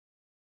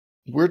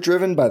We're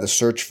driven by the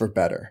search for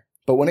better.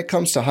 But when it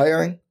comes to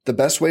hiring, the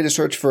best way to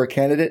search for a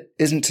candidate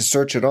isn't to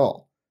search at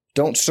all.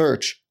 Don't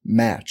search,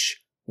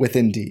 match with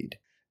Indeed.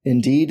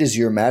 Indeed is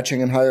your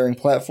matching and hiring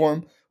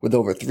platform with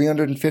over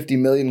 350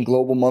 million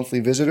global monthly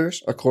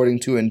visitors,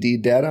 according to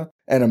Indeed data,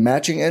 and a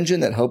matching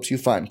engine that helps you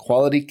find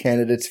quality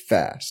candidates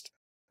fast.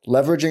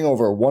 Leveraging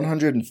over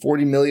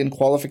 140 million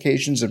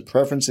qualifications and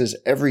preferences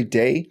every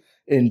day,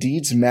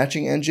 Indeed's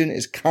matching engine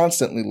is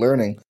constantly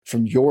learning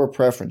from your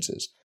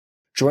preferences.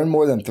 Join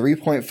more than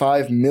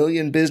 3.5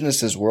 million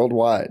businesses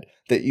worldwide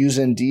that use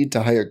Indeed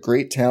to hire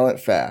great talent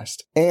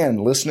fast.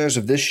 And listeners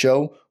of this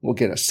show will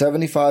get a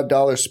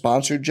 $75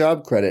 sponsored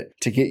job credit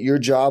to get your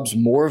jobs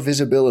more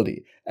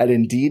visibility at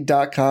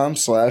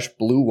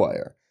Indeed.com/Blue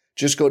Wire.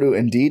 Just go to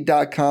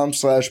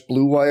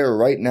Indeed.com/Blue Wire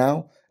right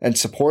now and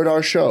support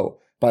our show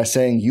by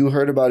saying you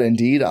heard about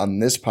Indeed on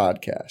this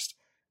podcast.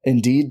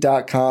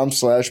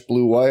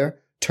 Indeed.com/Blue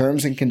Wire.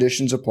 Terms and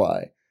conditions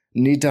apply.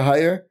 Need to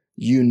hire?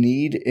 You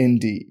need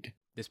Indeed.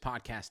 This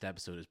podcast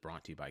episode is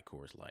brought to you by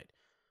Coors Light.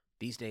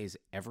 These days,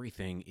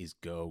 everything is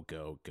go,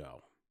 go,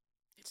 go.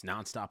 It's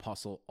nonstop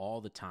hustle all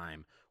the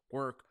time.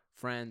 Work,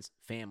 friends,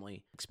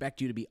 family,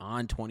 expect you to be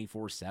on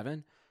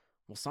 24/7.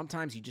 Well,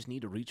 sometimes you just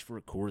need to reach for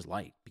a Coors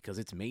Light because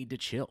it's made to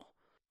chill.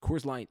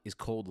 Coors Light is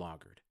cold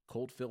lagered,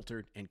 cold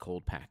filtered, and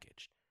cold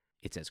packaged.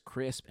 It's as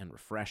crisp and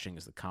refreshing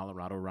as the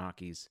Colorado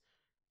Rockies.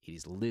 It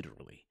is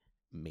literally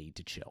made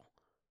to chill.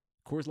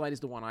 Coors Light is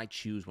the one I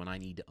choose when I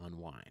need to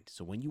unwind.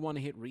 So when you want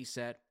to hit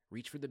reset,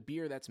 reach for the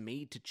beer that's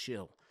made to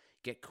chill.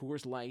 Get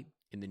Coors Light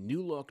in the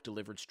new look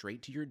delivered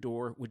straight to your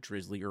door with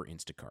Drizzly or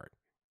Instacart.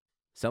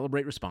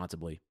 Celebrate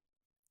responsibly.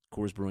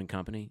 Coors Brewing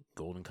Company,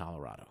 Golden,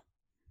 Colorado.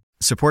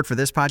 Support for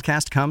this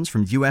podcast comes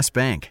from U.S.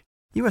 Bank.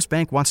 U.S.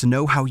 Bank wants to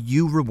know how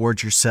you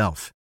reward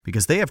yourself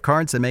because they have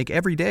cards that make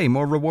every day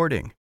more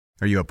rewarding.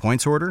 Are you a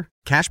points hoarder,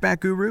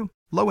 cashback guru,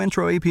 low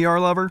intro APR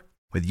lover?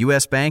 With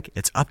U.S. Bank,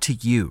 it's up to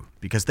you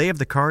because they have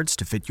the cards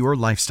to fit your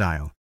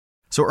lifestyle.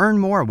 So earn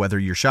more whether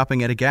you're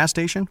shopping at a gas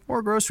station or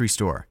a grocery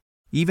store,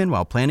 even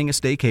while planning a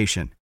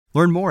staycation.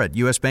 Learn more at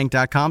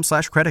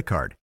usbank.com/credit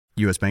card.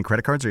 U.S. Bank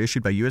credit cards are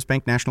issued by U.S.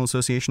 Bank National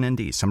Association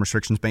ND. Some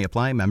restrictions may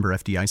apply. Member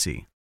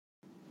FDIC.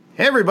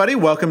 Hey, everybody.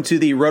 Welcome to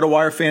the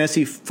RotoWire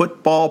Fantasy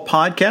Football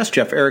Podcast.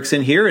 Jeff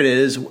Erickson here. It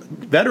is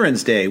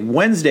Veterans Day,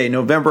 Wednesday,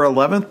 November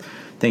 11th.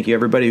 Thank you,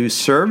 everybody who's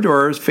served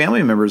or is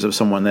family members of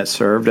someone that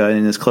served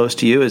and is close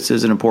to you. This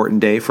is an important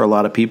day for a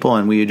lot of people,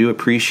 and we do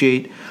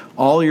appreciate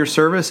all your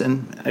service.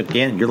 And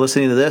again, you're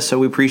listening to this, so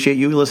we appreciate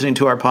you listening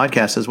to our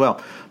podcast as well.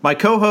 My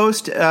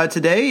co-host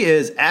today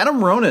is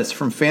Adam Ronis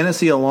from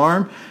Fantasy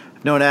Alarm.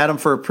 I've known Adam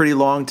for a pretty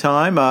long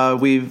time.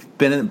 We've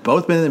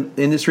both been in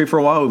the industry for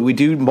a while. We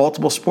do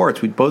multiple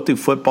sports. We both do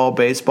football,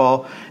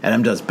 baseball.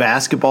 Adam does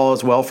basketball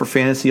as well for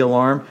Fantasy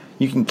Alarm.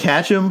 You can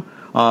catch him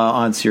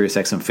on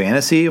SiriusXM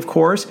Fantasy, of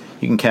course.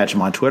 You can catch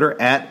him on Twitter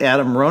at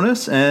Adam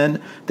Ronis, and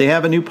they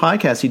have a new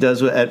podcast he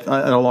does at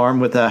Alarm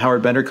with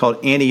Howard Bender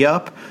called Ante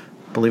Up.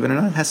 Believe it or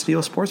not, it has to deal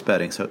with sports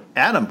betting. So,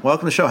 Adam,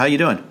 welcome to the show. How you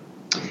doing?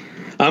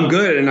 I'm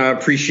good, and I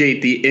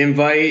appreciate the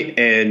invite.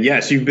 And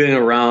yes, you've been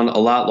around a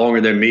lot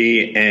longer than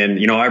me, and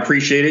I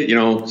appreciate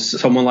it.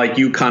 Someone like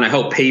you kind of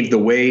helped pave the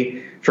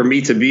way for me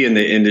to be in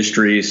the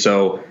industry.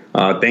 So,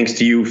 thanks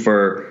to you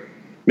for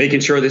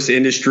making sure this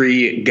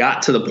industry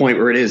got to the point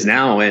where it is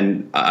now.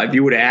 And if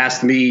you would have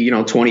asked me,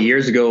 20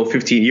 years ago,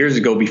 15 years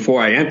ago,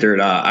 before I entered,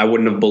 I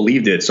wouldn't have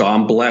believed it. So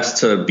I'm blessed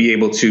to be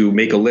able to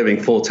make a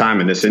living full time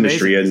in this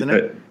industry. Amazing,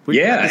 isn't it?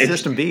 We've got the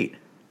system beat.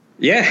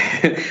 Yeah.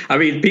 I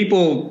mean,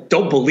 people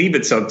don't believe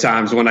it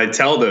sometimes when I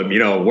tell them,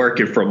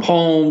 working from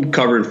home,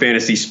 covering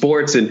fantasy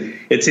sports. And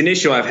it's an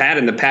issue I've had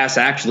in the past,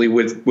 actually,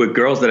 with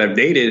girls that I've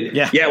dated.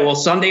 Yeah. Well,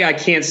 Sunday I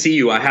can't see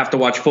you. I have to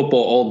watch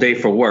football all day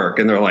for work.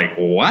 And they're like,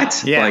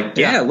 what?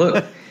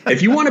 Look,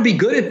 if you want to be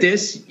good at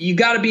this, you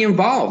got to be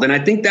involved. And I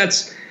think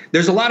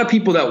there's a lot of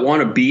people that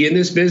want to be in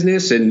this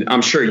business, and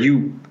I'm sure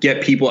you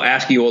get people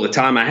asking you all the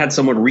time. I had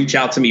someone reach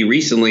out to me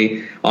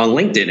recently on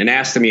LinkedIn and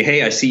asked me,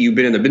 hey, I see you've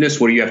been in the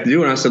business. What do you have to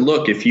do? And I said,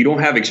 look, if you don't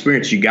have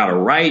experience, you got to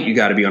write. You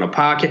got to be on a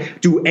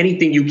podcast. Do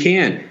anything you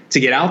can to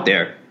get out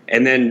there.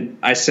 And then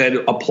I said,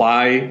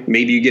 apply.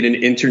 Maybe you get an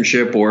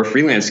internship or a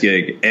freelance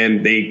gig.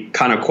 And they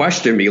kind of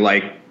questioned me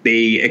like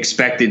they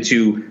expected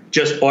to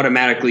just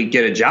automatically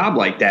get a job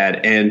like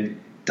that. And it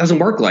doesn't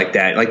work like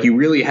that. Like, you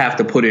really have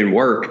to put in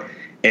work.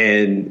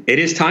 And it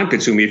is time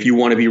consuming if you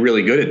want to be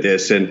really good at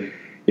this. And,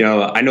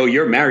 I know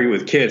you're married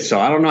with kids, so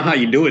I don't know how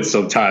you do it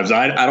sometimes.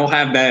 I don't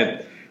have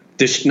that,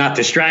 not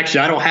distraction.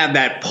 I don't have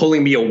that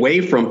pulling me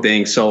away from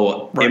things.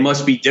 So It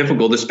must be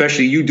difficult,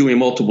 especially you doing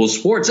multiple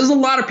sports. There's a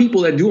lot of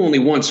people that do only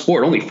one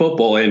sport, only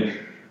football. And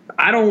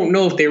I don't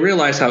know if they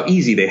realize how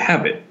easy they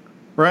have it.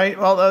 Right.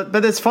 Well,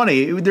 but it's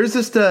funny. There's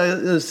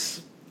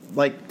this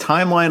like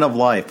timeline of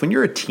life. When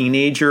you're a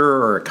teenager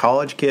or a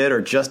college kid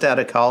or just out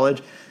of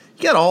college,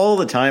 you got all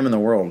the time in the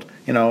world,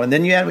 and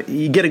then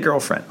you get a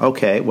girlfriend.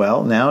 Okay,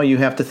 well, now you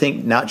have to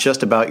think not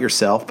just about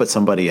yourself, but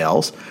somebody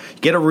else.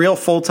 You get a real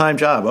full-time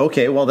job.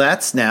 Okay, well,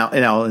 that's now,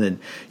 and then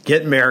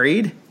get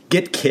married,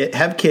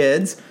 have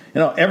kids,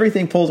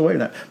 everything pulls away from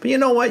that. But you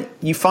know what?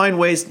 You find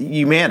ways,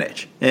 you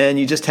manage, and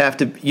you have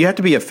to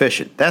be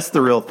efficient. That's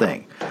the real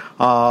thing.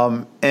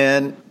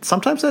 And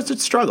sometimes that's a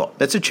struggle.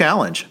 That's a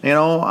challenge.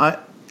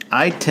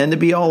 I tend to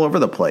be all over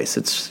the place.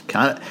 It's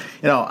kind of,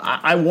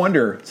 I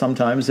wonder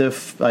sometimes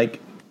if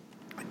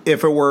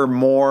it were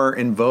more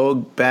in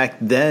vogue back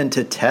then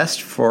to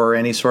test for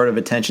any sort of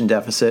attention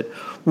deficit,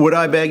 would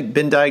I have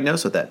been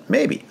diagnosed with that?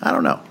 Maybe. I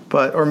don't know.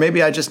 Or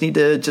maybe I just need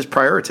to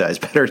prioritize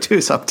better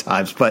too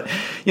sometimes. But,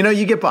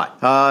 you get by.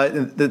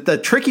 The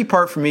tricky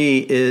part for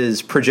me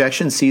is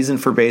projection season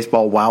for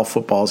baseball while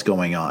football's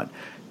going on.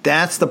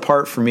 That's the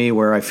part for me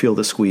where I feel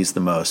the squeeze the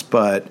most.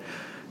 But,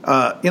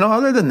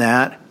 other than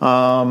that,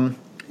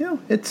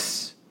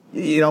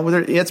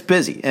 it's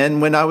busy.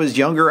 And when I was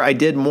younger, I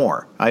did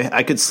more.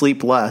 I could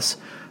sleep less,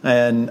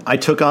 and I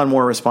took on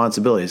more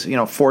responsibilities.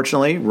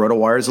 Fortunately,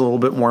 RotoWire is a little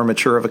bit more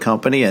mature of a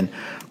company, and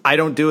I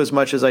don't do as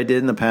much as I did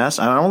in the past.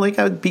 I don't think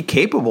I'd be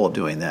capable of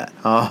doing that.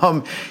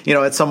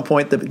 At some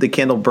point, the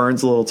candle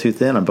burns a little too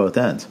thin on both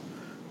ends.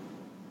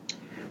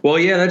 Well,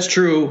 yeah, that's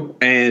true.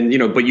 And,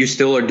 but you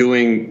still are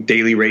doing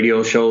daily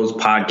radio shows,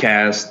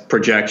 podcasts,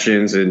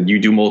 projections, and you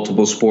do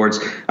multiple sports.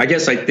 I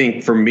guess I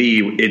think for me,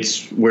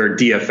 it's where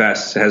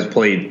DFS has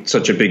played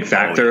such a big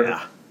factor. Oh,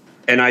 yeah.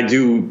 And I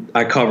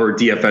cover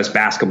DFS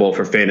basketball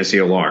for Fantasy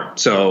Alarm.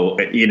 So,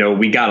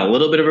 we got a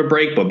little bit of a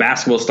break, but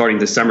basketball starting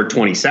December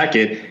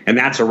 22nd. And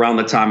that's around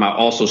the time I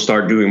also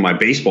start doing my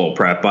baseball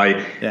prep.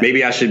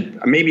 Maybe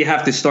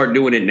have to start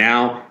doing it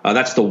now.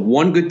 That's the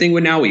one good thing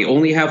with now. We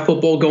only have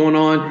football going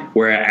on.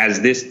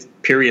 Whereas this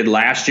period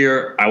last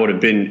year, I would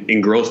have been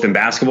engrossed in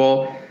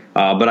basketball.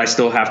 But I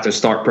still have to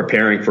start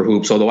preparing for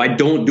hoops. Although I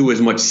don't do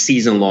as much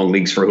season-long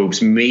leagues for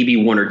hoops, maybe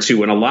one or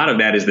two. And a lot of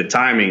that is the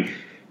timing.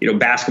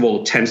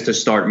 Basketball tends to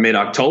start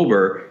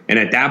mid-October, and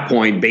at that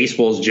point,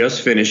 baseball's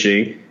just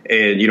finishing,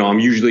 and, I'm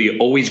usually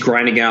always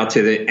grinding out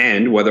to the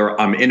end, whether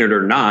I'm in it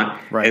or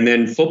not, right. And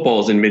then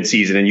football's in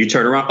mid-season, and you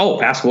turn around,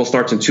 basketball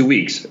starts in 2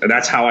 weeks.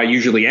 That's how I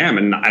usually am,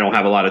 and I don't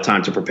have a lot of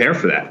time to prepare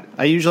for that.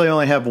 I usually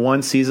only have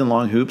one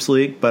season-long hoops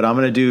league, but I'm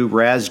going to do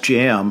Raz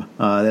Jam.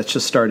 That's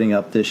just starting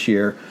up this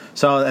year.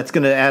 So that's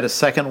going to add a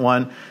second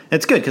one.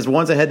 It's good because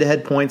one's a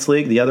head-to-head points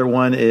league. The other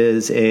one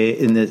is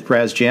in the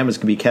Raz Jam is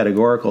going to be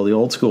categorical, the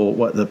old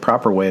school, the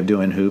proper way of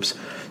doing hoops.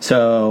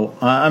 So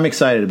I'm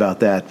excited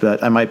about that,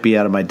 but I might be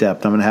out of my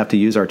depth. I'm going to have to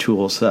use our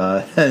tools,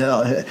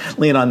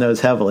 lean on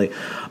those heavily.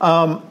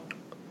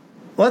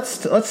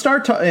 Let's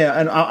start.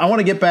 And I want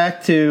to get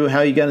back to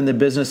how you got into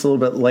business a little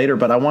bit later,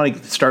 but I want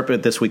to start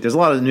with this week. There's a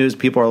lot of news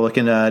people are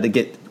looking to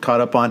get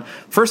caught up on.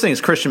 First thing is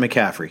Christian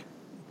McCaffrey.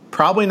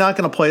 Probably not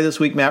going to play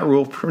this week. Matt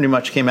Rule pretty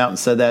much came out and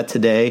said that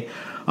today.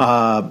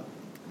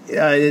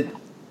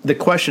 The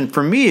question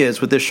for me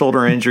is, with this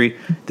shoulder injury,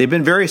 they've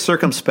been very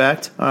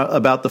circumspect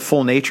about the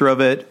full nature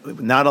of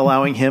it, not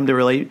allowing him to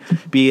really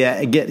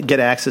get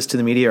access to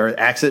the media, or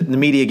the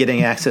media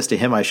getting access to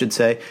him, I should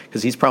say,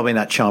 because he's probably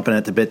not chomping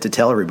at the bit to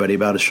tell everybody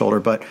about his shoulder.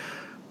 But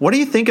what do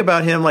you think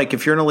about him? Like,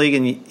 if you're in a league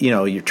and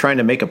you're trying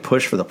to make a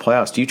push for the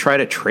playoffs, do you try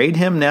to trade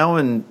him now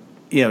and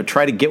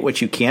try to get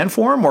what you can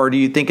for him, or do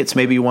you think it's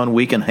maybe 1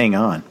 week and hang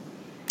on?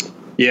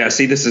 Yeah,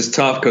 see, this is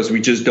tough because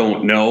we just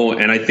don't know.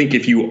 And I think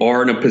if you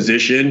are in a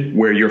position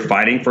where you're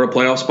fighting for a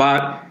playoff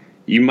spot,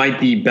 you might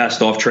be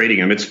best off trading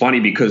him. It's funny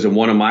because in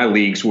one of my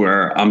leagues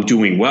where I'm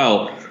doing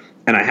well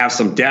and I have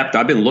some depth,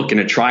 I've been looking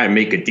to try and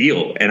make a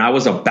deal. And I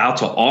was about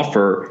to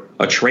offer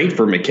a trade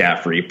for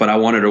McCaffrey, but I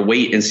wanted to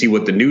wait and see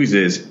what the news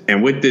is.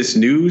 And with this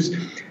news,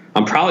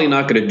 I'm probably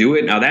not going to do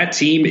it. Now, that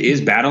team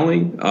is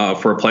battling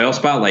for a playoff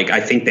spot. Like, I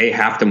think they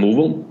have to move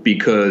them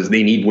because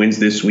they need wins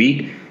this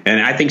week. And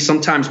I think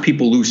sometimes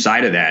people lose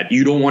sight of that.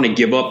 You don't want to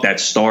give up that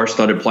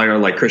star-studded player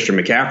like Christian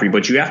McCaffrey,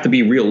 but you have to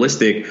be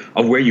realistic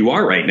of where you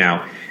are right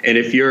now. And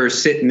if you're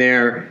sitting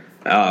there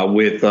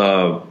with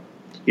a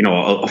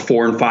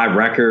 4-5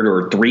 record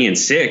or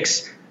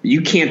 3-6,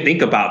 you can't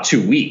think about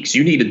 2 weeks.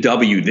 You need a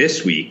W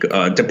this week,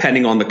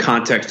 depending on the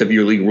context of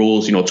your league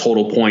rules.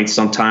 Total points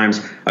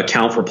sometimes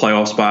account for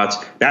playoff spots.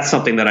 That's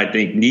something that I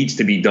think needs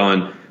to be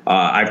done.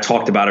 I've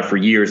talked about it for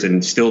years,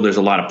 and still there's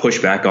a lot of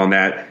pushback on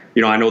that.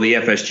 I know the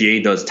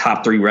FSGA does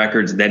top 3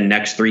 records, then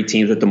next 3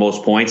 teams with the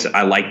most points.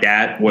 I like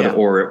that,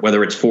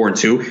 whether it's 4 and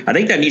 2. I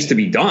think that needs to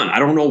be done. I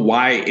don't know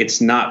why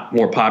it's not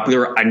more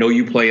popular. I know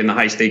you play in the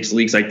high stakes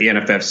leagues like the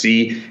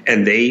NFFC,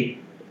 and they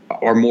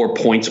are more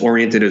points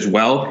oriented as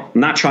well.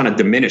 I'm not trying to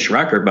diminish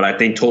record, but I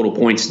think total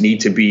points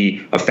need to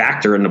be a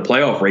factor in the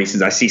playoff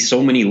races. I see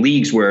so many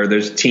leagues where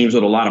there's teams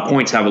with a lot of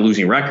points have a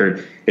losing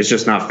record. It's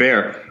just not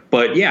fair.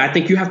 But yeah, I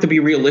think you have to be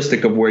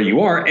realistic of where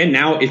you are. And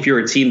now if you're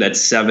a team that's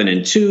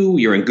 7-2,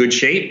 you're in good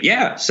shape.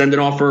 Yeah, send an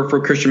offer for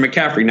Christian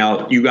McCaffrey.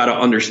 Now you got to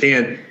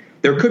understand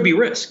there could be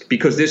risk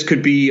because this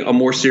could be a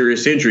more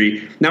serious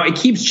injury. Now it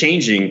keeps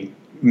changing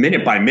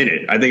minute by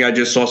minute. I think I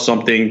just saw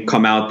something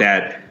come out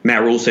that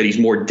Matt Rule said he's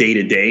more day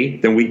to day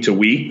than week to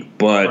week,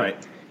 but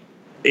right.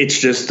 It's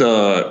just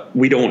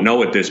we don't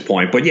know at this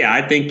point. But yeah,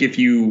 I think if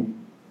you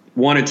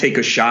want to take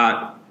a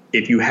shot,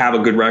 if you have a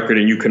good record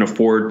and you can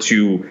afford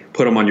to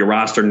put him on your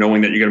roster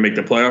knowing that you're going to make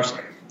the playoffs,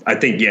 I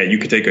think, yeah, you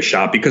could take a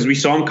shot because we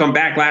saw him come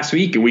back last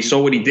week and we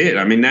saw what he did.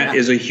 I mean, that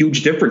is a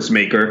huge difference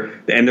maker,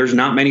 and there's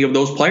not many of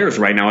those players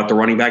right now at the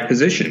running back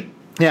position.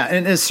 Yeah,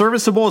 and as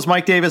serviceable as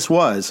Mike Davis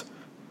was,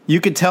 you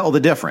could tell the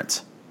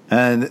difference.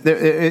 And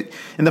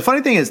the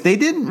funny thing is, they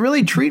didn't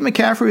really treat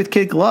McCaffrey with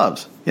kid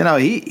gloves. You know,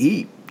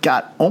 he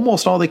got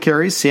almost all the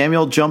carries.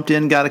 Samuel jumped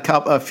in, got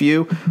a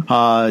few.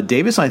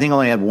 Davis, I think,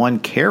 only had one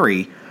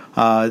carry.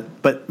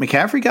 But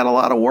McCaffrey got a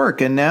lot of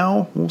work, and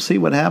now we'll see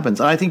what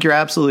happens. And I think you're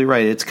absolutely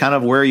right. It's kind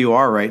of where you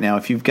are right now.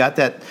 If you've got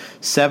that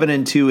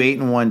 7-2,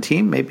 8-1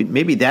 team,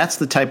 maybe that's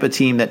the type of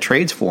team that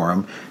trades for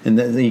him, and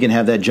then you can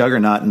have that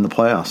juggernaut in the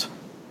playoffs.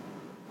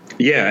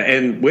 Yeah,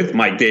 and with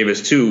Mike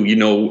Davis, too, you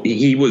know,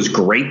 he was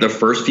great the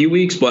first few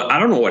weeks, but I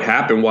don't know what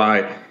happened,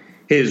 why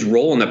his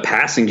role in the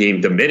passing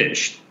game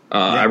diminished.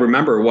 I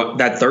remember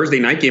that Thursday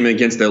night game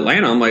against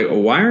Atlanta. I'm like,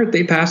 why aren't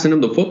they passing him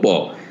the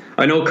football?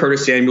 I know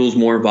Curtis Samuel's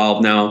more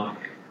involved now.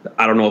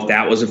 I don't know if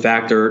that was a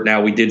factor.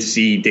 Now, we did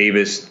see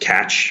Davis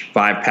catch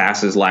 5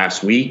 passes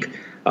last week,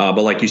 but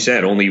like you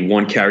said, only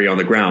 1 carry on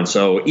the ground.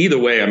 So either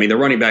way, I mean, the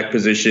running back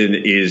position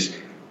is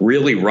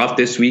really rough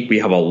this week. We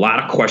have a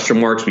lot of question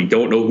marks. We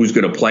don't know who's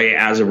going to play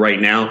as of right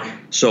now.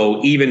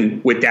 So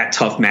even with that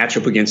tough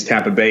matchup against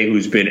Tampa Bay,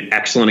 who's been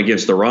excellent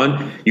against the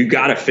run, you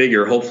got to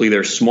figure hopefully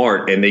they're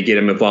smart and they get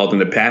him involved in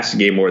the passing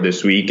game more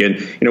this week. And,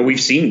 you know, we've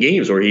seen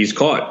games where he's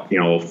caught,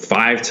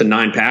 5 to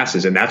 9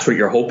 passes, and that's what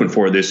you're hoping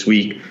for this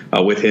week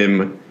with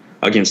him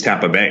against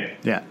Tampa Bay.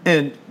 Yeah,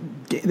 and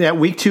that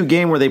week 2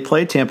 game where they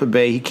played Tampa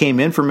Bay, he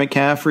came in for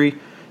McCaffrey,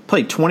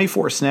 played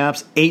 24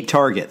 snaps, 8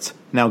 targets.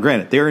 Now,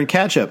 granted, they're in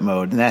catch-up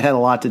mode, and that had a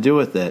lot to do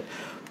with it.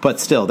 But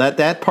still,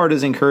 that part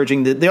is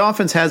encouraging. The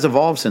offense has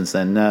evolved since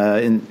then,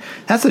 and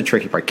that's the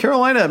tricky part.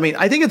 Carolina, I mean,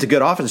 I think it's a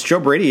good offense.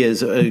 Joe Brady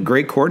is a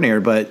great coordinator,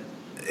 but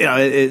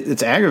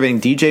it's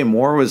aggravating. DJ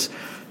Moore was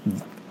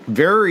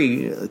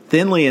very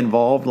thinly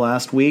involved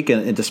last week,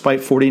 and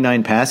despite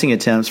 49 passing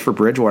attempts for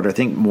Bridgewater, I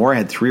think Moore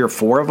had 3 or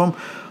 4 of them.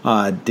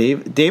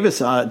 Davis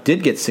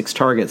did get 6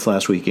 targets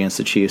last week against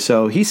the Chiefs,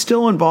 so he's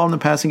still involved in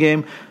the passing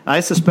game.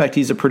 I suspect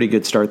he's a pretty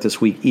good start this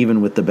week,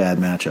 even with the bad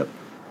matchup.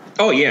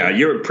 Oh, yeah,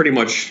 you're pretty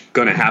much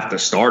going to have to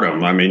start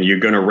him. I mean, you're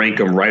going to rank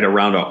him right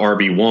around a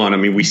RB1. I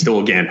mean, we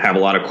still, again, have a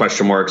lot of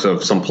question marks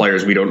of some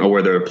players we don't know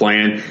where they're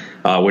playing,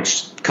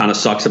 which kind of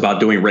sucks about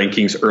doing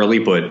rankings early,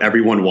 but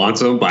everyone wants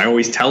them. But I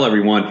always tell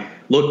everyone,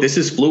 look, this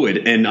is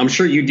fluid, and I'm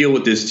sure you deal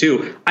with this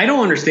too. I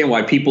don't understand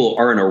why people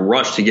are in a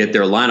rush to get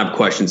their lineup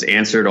questions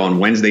answered on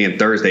Wednesday and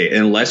Thursday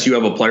unless you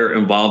have a player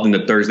involved in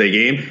the Thursday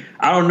game.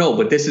 I don't know,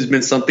 but this has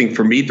been something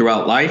for me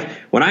throughout life.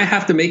 When I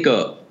have to make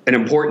an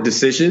important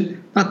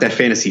decision, not that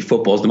fantasy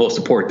football is the most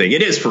important thing.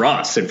 It is for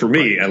us and for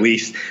me at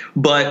least,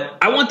 but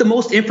I want the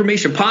most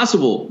information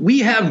possible. We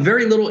have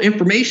very little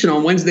information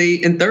on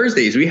Wednesday and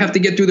Thursdays. We have to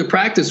get through the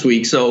practice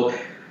week. So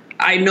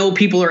I know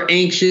people are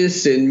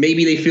anxious and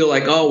maybe they feel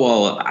like, oh,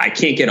 well, I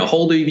can't get a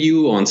hold of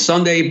you on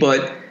Sunday,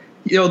 but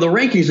the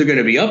rankings are going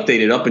to be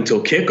updated up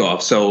until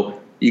kickoff. So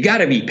you got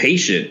to be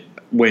patient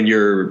when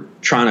you're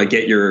trying to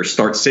get your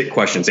start sit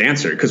questions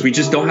answered, because we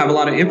just don't have a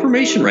lot of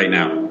information right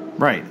now.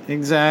 Right,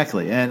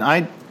 exactly. And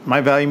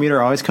my value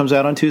meter always comes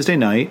out on Tuesday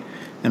night,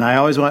 and I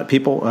always want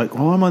people like,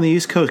 oh, I'm on the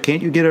East Coast.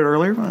 Can't you get it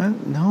earlier?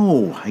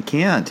 No, I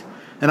can't.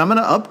 And I'm going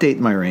to update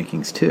my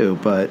rankings too,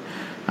 but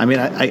I mean,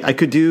 I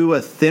could do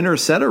a thinner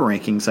set of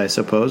rankings, I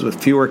suppose,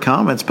 with fewer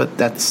comments, but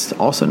that's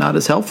also not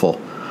as helpful.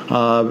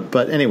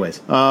 But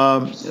anyways,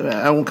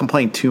 I won't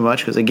complain too much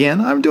because,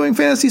 again, I'm doing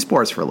fantasy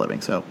sports for a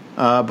living. So,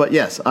 but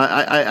yes,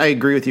 I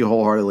agree with you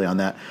wholeheartedly on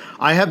that.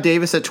 I have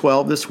Davis at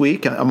 12 this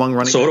week among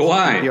running. So do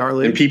I.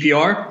 In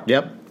PPR?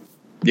 Yep.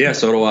 Yeah,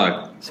 so do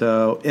I.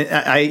 So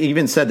I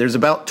even said there's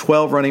about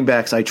 12 running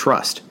backs I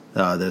trust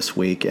this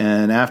week.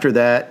 And after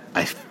that,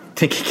 I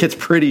think it gets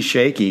pretty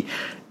shaky.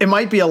 It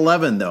might be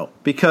 11, though,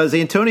 because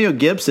Antonio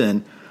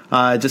Gibson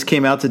just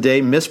came out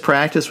today, missed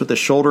practice with a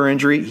shoulder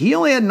injury. He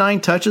only had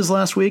 9 touches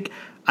last week.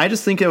 I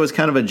just think it was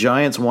kind of a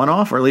Giants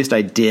one-off, or at least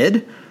I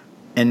did.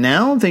 And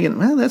now I'm thinking,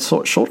 well, that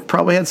shoulder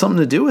probably had something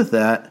to do with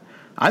that.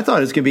 I thought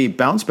it was going to be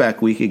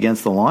bounce-back week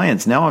against the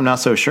Lions. Now I'm not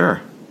so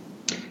sure.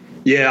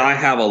 Yeah, I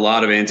have a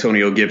lot of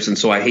Antonio Gibson,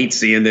 so I hate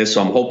seeing this.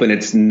 So I'm hoping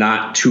it's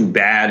not too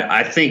bad.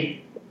 I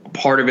think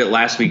part of it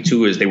last week,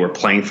 too, is they were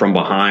playing from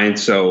behind.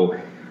 So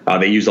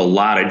they use a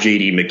lot of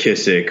J.D.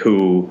 McKissick,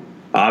 who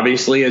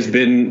obviously has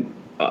been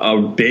a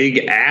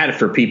big ad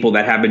for people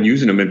that have been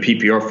using him in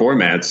PPR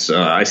formats.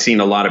 I've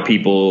seen a lot of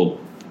people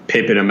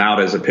pipping him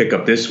out as a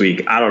pickup this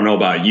week. I don't know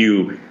about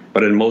you,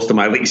 but in most of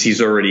my leagues,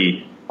 he's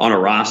already on a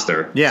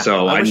roster. Yeah,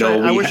 so I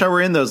wish I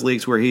were in those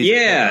leagues where he's.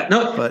 Yeah,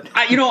 no, but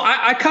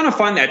I kind of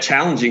find that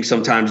challenging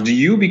sometimes. Do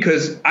you?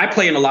 Because I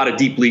play in a lot of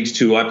deep leagues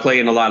too. I play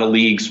in a lot of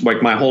leagues,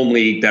 like my home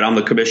league that I'm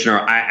the commissioner.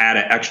 I add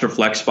an extra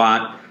flex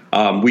spot.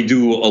 We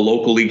do a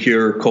local league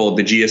here called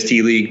the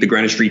GST League, the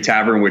Greenwich Street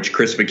Tavern, which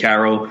Chris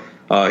Vaccaro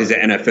is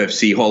an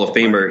NFFC Hall of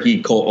Famer.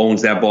 He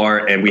co-owns that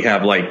bar, and we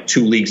have like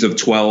 2 leagues of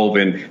 12,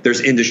 and there's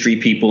industry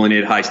people in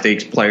it, high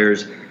stakes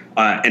players.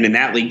 And in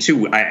that league,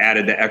 too, I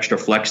added the extra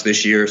flex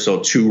this year. So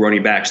 2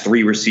 running backs,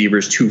 3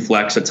 receivers, 2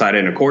 flex, a tight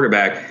end, a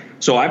quarterback.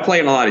 So I play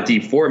in a lot of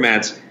deep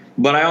formats.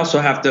 But I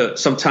also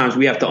sometimes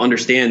we have to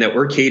understand that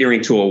we're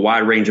catering to a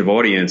wide range of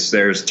audience.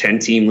 There's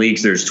 10-team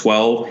leagues, there's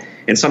 12.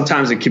 And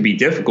sometimes it can be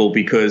difficult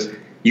because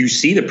you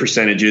see the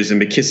percentages,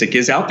 and McKissick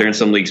is out there in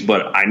some leagues.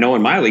 But I know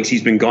in my leagues,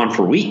 he's been gone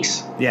for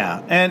weeks.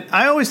 Yeah. And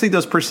I always think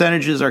those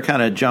percentages are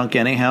kind of junk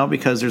anyhow,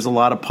 because there's a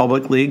lot of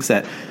public leagues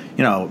that,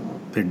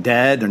 they're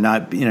dead. They're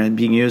not,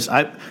 being used.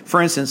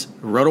 For instance,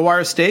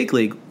 RotoWire Stake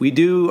League, we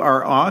do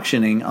our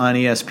auctioning on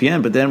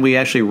ESPN, but then we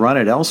actually run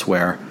it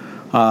elsewhere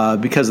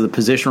because of the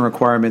position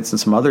requirements and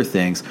some other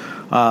things.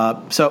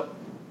 So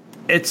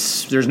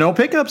there's no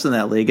pickups in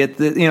that league.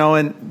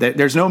 And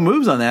there's no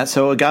moves on that.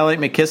 So a guy like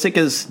McKissick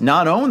is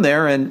not owned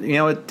there, and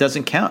it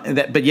doesn't count.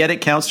 But yet it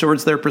counts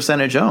towards their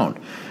percentage owned.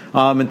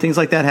 And things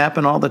like that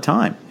happen all the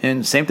time.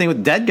 And same thing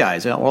with dead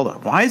guys. Well,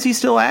 why is he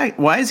still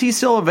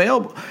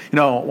available?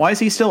 Why is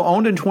he still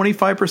owned in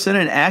 25%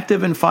 and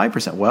active in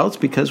 5%? Well, it's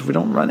because we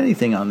don't run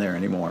anything on there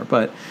anymore.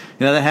 But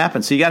that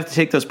happens. So you got to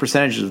take those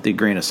percentages with a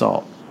grain of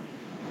salt.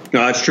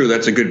 No, that's true.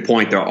 That's a good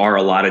point. There are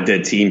a lot of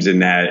dead teams in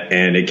that,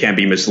 and it can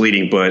be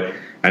misleading. But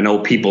I know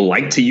people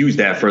like to use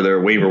that for their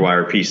waiver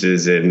wire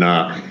pieces. And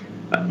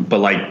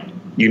but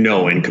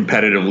in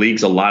competitive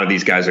leagues, a lot of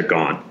these guys are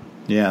gone.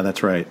 Yeah,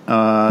 that's right.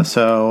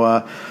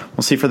 So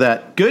we'll see for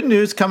that. Good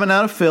news coming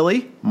out of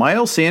Philly.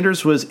 Miles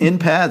Sanders was in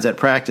pads at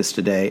practice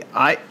today.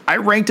 I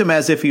ranked him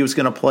as if he was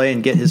going to play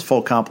and get his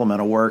full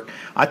complement of work.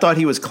 I thought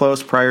he was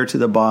close prior to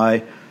the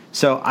bye.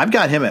 So I've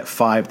got him at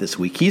 5 this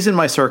week. He's in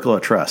my circle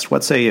of trust.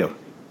 What say you?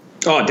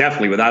 Oh,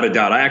 definitely, without a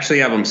doubt. I actually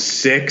have him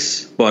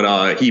 6,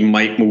 but he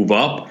might move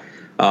up.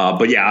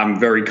 But yeah, I'm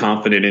very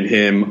confident in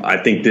him. I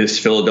think this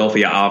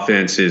Philadelphia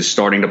offense is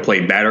starting to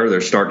play better.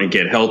 They're starting to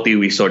get healthy.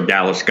 We saw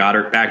Dallas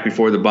Goedert back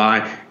before the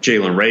bye.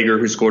 Jalen Reagor,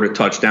 who scored a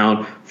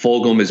touchdown.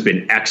 Fulgham has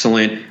been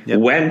excellent. Yep.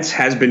 Wentz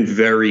has been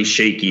very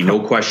shaky,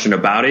 no question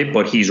about it.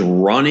 But he's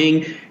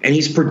running and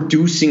he's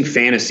producing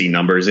fantasy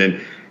numbers.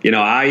 And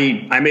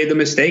I made the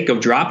mistake of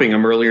dropping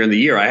him earlier in the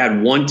year. I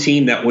had one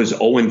team that was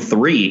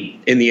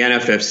 0-3 in the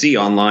NFFC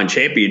Online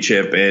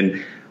Championship,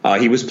 and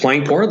he was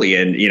playing poorly.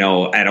 And,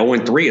 at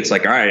 0-3, it's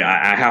like, all right,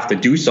 I have to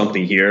do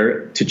something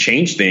here to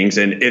change things.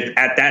 And if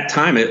at that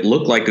time it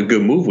looked like a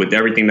good move with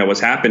everything that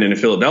was happening in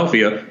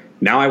Philadelphia,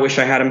 now I wish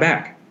I had him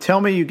back. Tell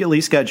me you at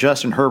least got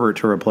Justin Herbert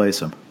to replace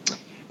him.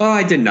 Oh,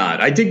 I did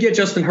not. I did get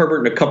Justin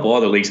Herbert in a couple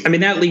other leagues. I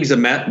mean, that league's a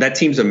mess. That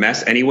team's a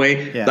mess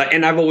anyway. Yeah.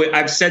 And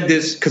I've said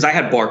this because I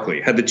had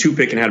Barkley, had the 2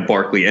 pick and had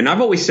Barkley. And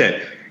I've always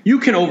said, you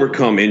can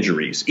overcome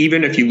injuries,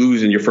 even if you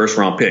lose in your first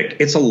round pick.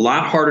 It's a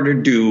lot harder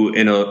to do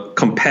in a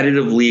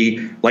competitive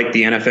league like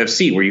the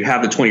NFFC, where you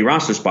have the 20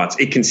 roster spots.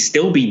 It can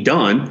still be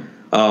done.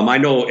 I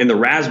know in the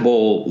Raz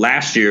Bowl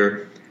last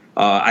year,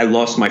 I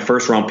lost my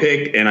first round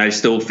pick and I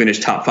still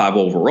finished top 5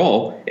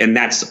 overall. And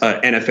that's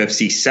an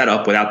NFFC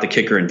setup without the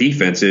kicker and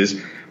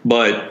defenses.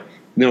 But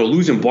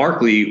losing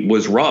Barkley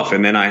was rough,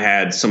 and then I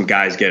had some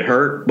guys get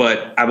hurt.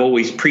 But I've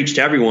always preached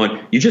to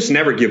everyone, you just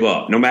never give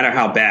up, no matter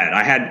how bad.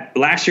 I had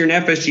last year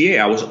in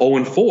FSGA, I was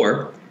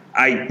 0-4.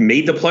 I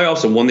made the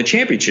playoffs and won the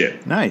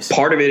championship. Nice.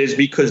 Part of it is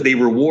because they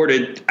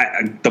rewarded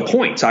the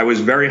points. I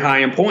was very high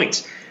in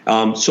points.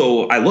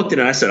 So I looked at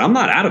it and I said, I'm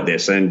not out of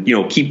this, and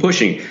keep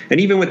pushing. And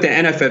even with the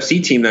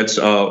NFFC team that's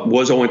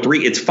was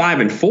 0-3, it's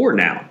 5-4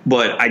 now.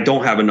 But I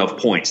don't have enough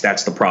points.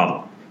 That's the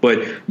problem.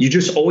 But you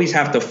just always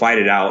have to fight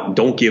it out.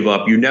 Don't give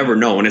up. You never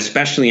know. And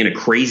especially in a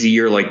crazy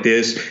year like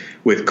this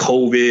with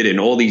COVID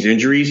and all these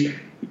injuries,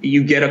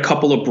 you get a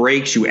couple of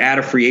breaks. You add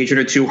a free agent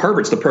or 2.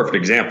 Herbert's the perfect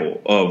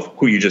example of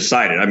who you just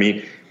cited. I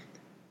mean,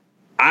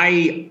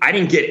 I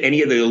didn't get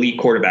any of the elite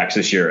quarterbacks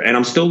this year. And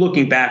I'm still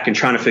looking back and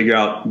trying to figure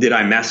out, did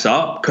I mess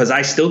up? Because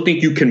I still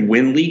think you can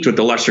win leagues with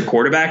the lesser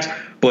quarterbacks.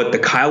 But the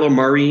Kyler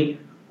Murray,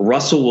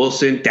 Russell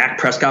Wilson, Dak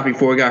Prescott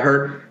before he got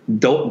hurt,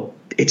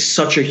 it's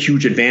such a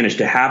huge advantage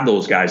to have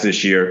those guys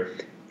this year.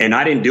 And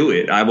I didn't do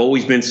it. I've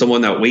always been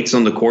someone that waits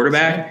on the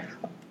quarterback.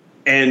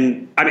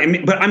 And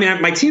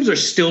my teams are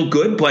still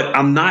good, but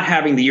I'm not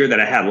having the year that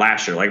I had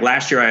last year. Like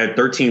last year, I had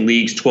 13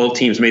 leagues, 12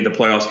 teams made the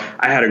playoffs.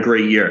 I had a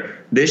great year.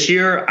 This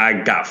year,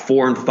 I got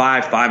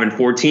 4-5,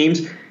 5-4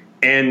 teams.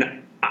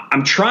 And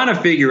I'm trying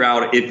to figure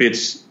out if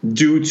it's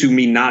due to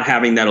me not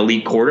having that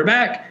elite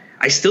quarterback.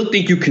 I still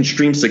think you can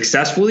stream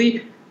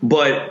successfully,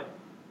 but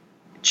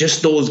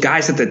just those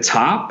guys at the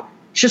top,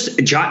 just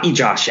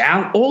Josh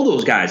Allen, all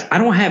those guys, I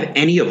don't have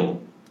any of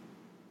them.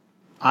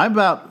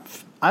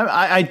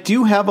 I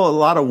do have a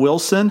lot of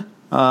Wilson.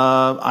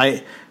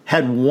 I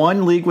had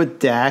one league with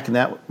Dak, and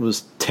that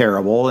was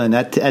terrible, and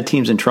that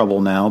team's in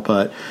trouble now.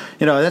 But,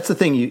 that's the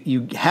thing.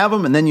 You have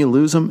them, and then you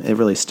lose them. It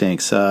really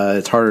stinks.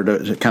 It's harder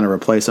to kind of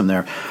replace them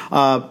there.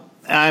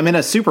 I'm in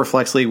a super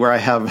flex league where I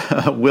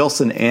have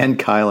Wilson and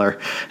Kyler.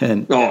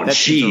 And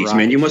jeez,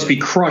 man, you must be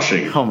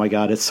crushing. Oh my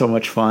God, it's so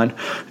much fun.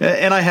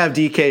 And I have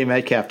DK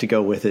Metcalf to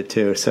go with it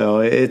too, so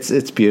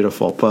it's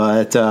beautiful.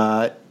 But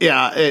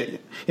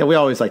we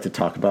always like to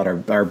talk about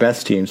our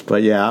best teams.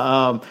 But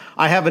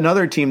I have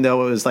another team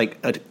though. It was like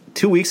a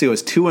 2 weeks ago it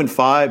was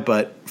 2-5,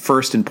 but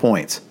first in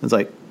points. It's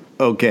like,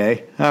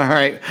 okay, all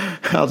right,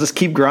 I'll just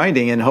keep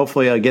grinding and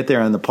hopefully I'll get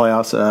there in the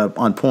playoffs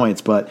on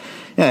points. But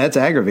yeah, that's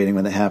aggravating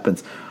when that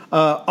happens.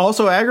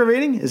 Also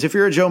aggravating is if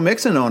you're a Joe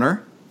Mixon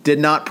owner, did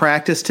not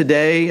practice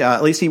today.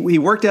 At least he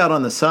worked out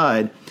on the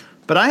side.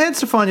 But I had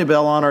Stephania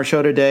Bell on our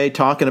show today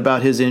talking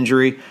about his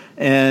injury,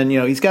 and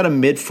he's got a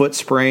midfoot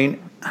sprain.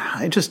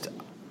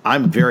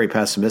 I'm very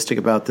pessimistic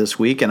about this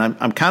week, and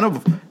I'm kind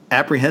of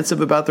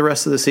apprehensive about the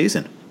rest of the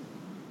season.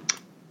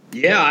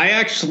 Yeah, I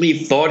actually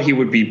thought he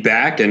would be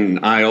back,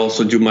 and I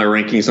also do my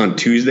rankings on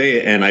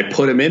Tuesday, and I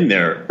put him in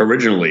there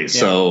originally. Yeah.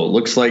 So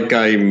looks like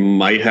I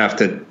might have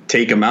to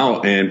take him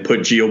out and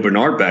put Gio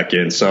Bernard back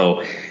in.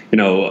 So,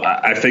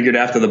 I figured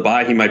after the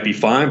bye he might be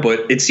fine,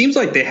 but it seems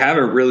like they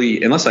haven't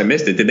really, unless I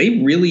missed it, did they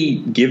really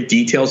give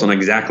details on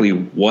exactly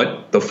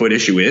what the foot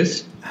issue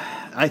is?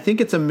 I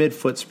think it's a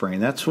midfoot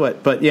sprain.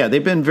 But yeah,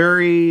 they've been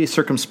very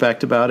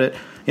circumspect about it.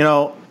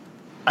 The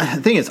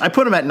thing is, I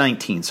put him at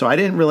 19, so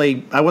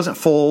I wasn't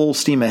full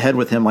steam ahead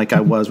with him like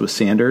I was with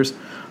Sanders,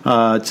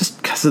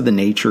 just because of the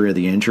nature of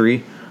the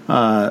injury.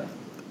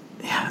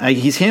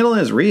 He's handling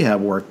his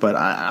rehab work, but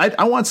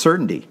I want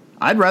certainty.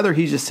 I'd rather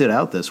he just sit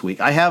out this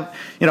week. I have,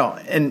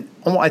 and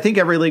I think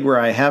every league where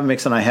I have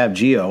Mixon, I have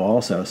Gio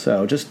also.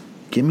 So just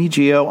give me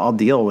Gio. I'll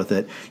deal with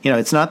it.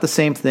 It's not the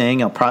same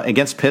thing.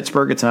 Against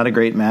Pittsburgh, it's not a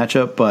great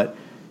matchup, but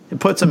it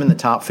puts him in the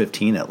top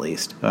 15 at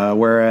least.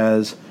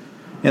 Whereas,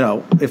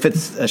 if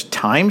it's a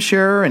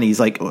timeshare and he's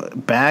like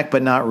back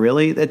but not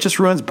really, it just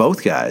ruins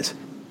both guys.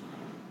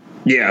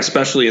 Yeah,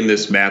 especially in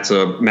this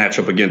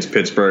matchup against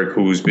Pittsburgh,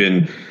 who's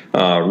been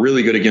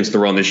really good against the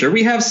run this year.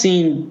 We have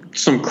seen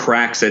some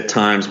cracks at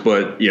times,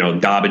 but,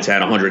 Dobbins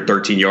had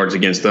 113 yards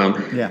against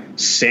them. Yeah.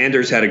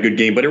 Sanders had a good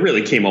game, but it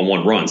really came on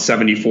one run.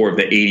 74 of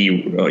the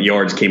 80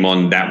 yards came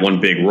on that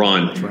one big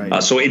run. That's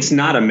right. So it's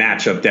not a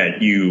matchup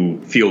that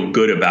you feel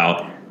good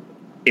about.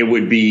 It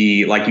would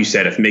be, like you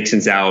said, if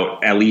Mixon's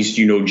out, at least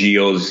he's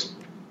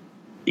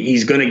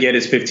going to get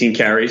his 15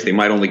 carries. They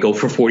might only go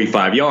for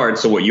 45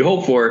 yards. So what you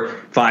hope for,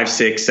 5,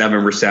 6,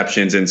 7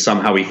 receptions, and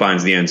somehow he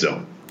finds the end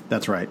zone.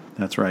 That's right.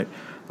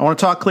 I want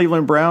to talk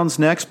Cleveland Browns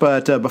next,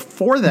 but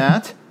before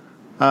that,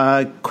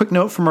 quick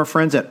note from our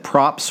friends at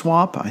Prop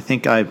Swap. I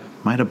think I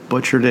might have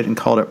butchered it and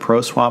called it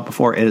Pro Swap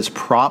before. It is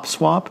Prop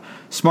Swap.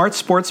 Smart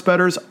sports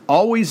bettors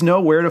always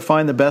know where to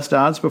find the best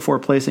odds before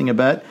placing a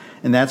bet,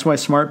 and that's why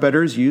smart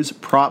bettors use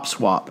Prop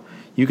Swap.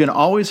 You can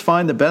always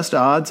find the best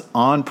odds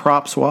on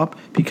Prop Swap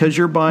because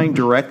you're buying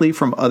directly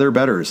from other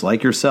bettors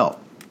like yourself.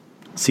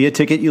 See a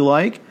ticket you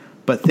like,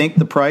 but think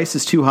the price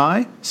is too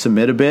high?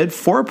 Submit a bid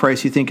for a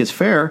price you think is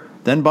fair,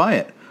 then buy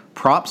it.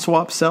 Prop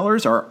Swap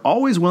sellers are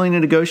always willing to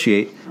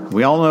negotiate.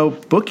 We all know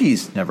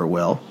bookies never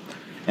will.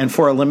 And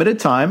for a limited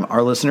time,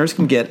 our listeners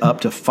can get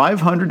up to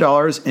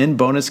 $500 in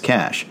bonus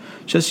cash.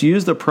 Just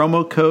use the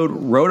promo code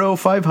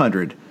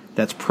ROTO500.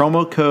 That's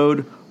promo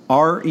code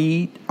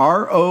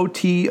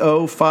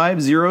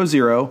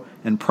ROTO500,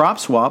 and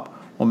PropSwap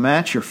will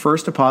match your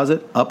first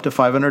deposit up to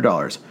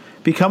 $500.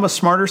 Become a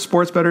smarter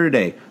sports bettor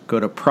today. Go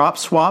to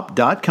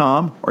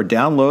PropSwap.com or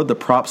download the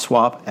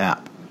PropSwap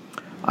app.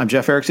 I'm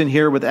Jeff Erickson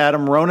here with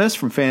Adam Ronis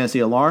from Fantasy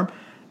Alarm.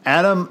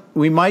 Adam,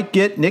 we might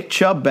get Nick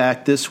Chubb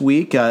back this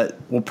week. I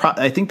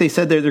think they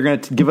said they're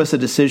going to give us a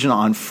decision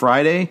on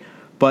Friday,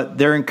 but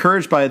they're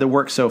encouraged by the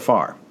work so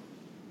far.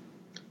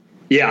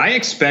 Yeah, I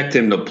expect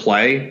him to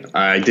play.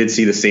 I did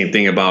see the same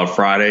thing about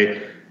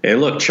Friday.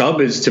 And look, Chubb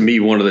is, to me,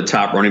 one of the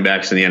top running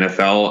backs in the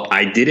NFL.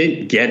 I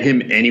didn't get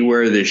him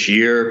anywhere this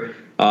year.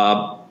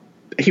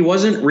 He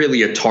wasn't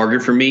really a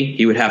target for me.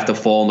 He would have to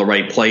fall in the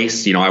right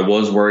place. I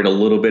was worried a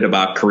little bit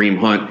about Kareem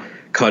Hunt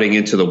cutting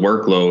into the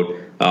workload.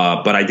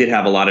 But I did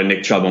have a lot of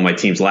Nick Chubb on my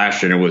teams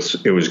last year, and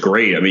it was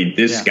great. I mean,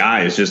 this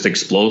guy is just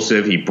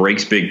explosive. He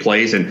breaks big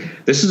plays, and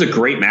this is a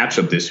great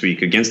matchup this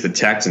week against the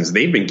Texans.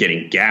 They've been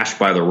getting gashed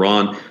by the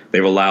run.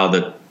 They've allowed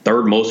the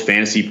third most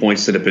fantasy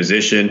points to the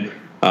position.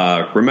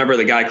 Remember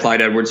the guy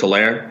Clyde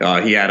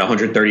Edwards-Helaire? He had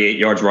 138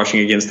 yards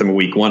rushing against them in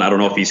week 1. I don't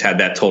know if he's had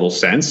that total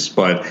since,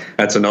 but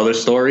that's another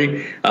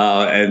story.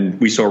 And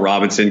we saw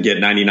Robinson get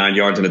 99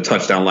 yards and a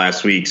touchdown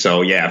last week.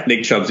 So, yeah, if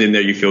Nick Chubb's in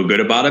there, you feel good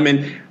about him.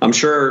 And I'm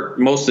sure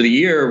most of the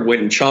year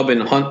when Chubb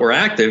and Hunt were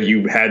active,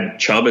 you had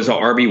Chubb as a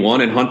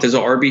RB1 and Hunt as a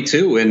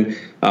RB2, and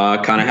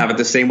kind of have it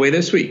the same way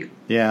this week.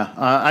 Yeah,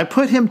 I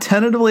put him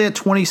tentatively at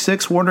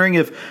 26, wondering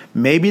if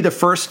maybe the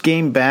first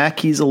game back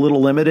he's a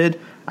little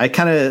limited. I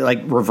kind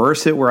of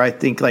reverse it where I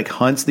think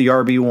Hunt's the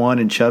RB1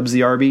 and Chubb's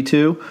the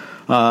RB2.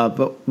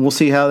 But we'll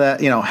see how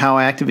that, how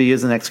active he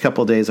is the next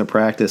couple of days of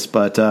practice.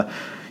 But,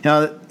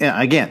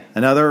 again,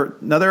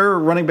 another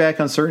running back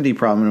uncertainty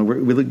problem.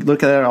 We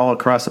look at that all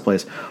across the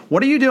place.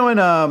 What are you doing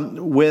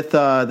with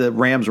the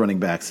Rams running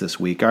backs this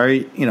week?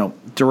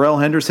 Darrell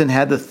Henderson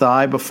had the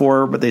thigh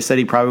before, but they said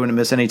he probably wouldn't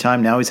miss any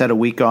time. Now he's had a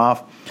week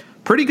off.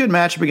 Pretty good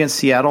matchup against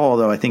Seattle,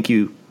 although I think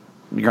you're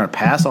going to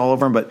pass all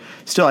over him. But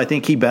still, I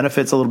think he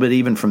benefits a little bit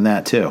even from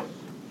that, too.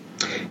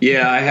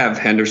 Yeah, I have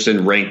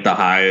Henderson ranked the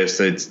highest.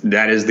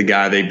 That is the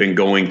guy they've been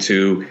going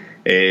to.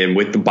 And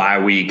with the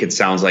bye week, it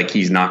sounds like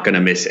he's not going to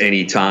miss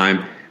any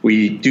time.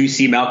 We do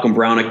see Malcolm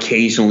Brown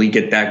occasionally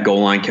get that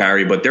goal line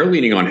carry, but they're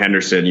leaning on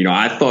Henderson. You know,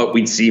 I thought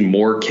we'd see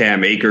more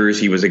Cam Akers.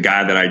 He was a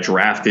guy that I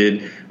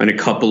drafted in a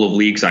couple of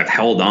leagues. I've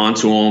held on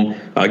to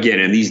him. Again,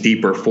 in these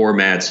deeper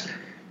formats,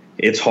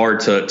 it's hard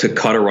to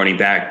cut a running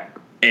back.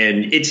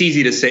 And it's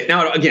easy to say.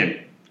 Now,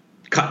 again,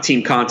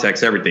 team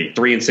context, everything.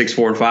 3 and 6,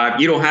 4 and 5.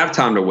 You don't have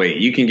time to wait.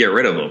 You can get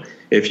rid of them.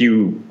 If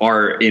you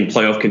are in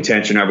playoff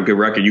contention, have a good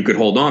record, you could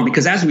hold on.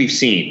 Because as we've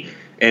seen,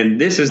 and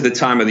this is the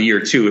time of the year,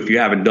 too, if you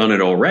haven't done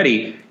it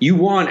already, you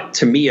want,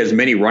 to me, as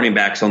many running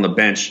backs on the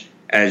bench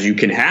as you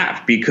can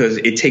have, because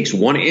it takes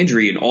one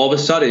injury and all of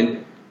a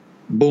sudden,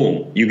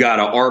 boom, you got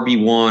a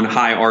RB1,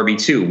 high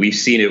RB2. We've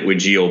seen it with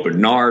Gio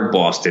Bernard,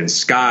 Boston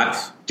Scott,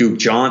 Duke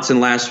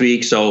Johnson last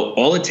week. So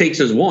all it takes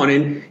is one.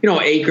 And, you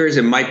know, Akers,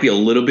 it might be a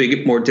little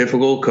bit more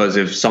difficult because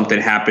if something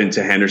happened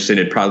to Henderson,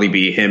 it'd probably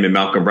be him and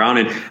Malcolm Brown.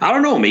 And I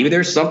don't know, maybe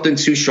there's something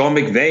to Sean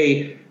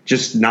McVay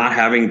just not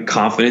having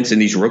confidence in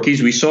these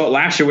rookies. We saw it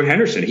last year with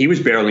Henderson. He was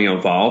barely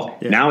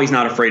involved. Yeah. Now he's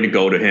not afraid to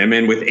go to him.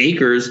 And with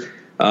Akers,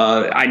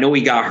 I know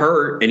he got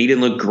hurt and he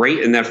didn't look great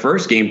in that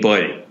first game,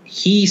 but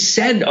he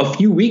said a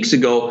few weeks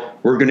ago,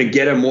 we're going to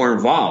get him more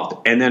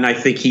involved. And then I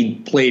think he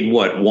played,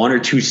 1 or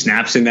 2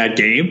 snaps in that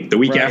game the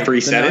week after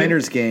he said it? The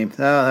Niners game. Oh,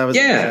 that was a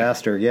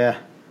disaster, yeah.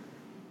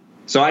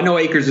 So I know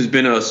Akers has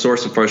been a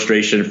source of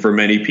frustration for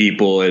many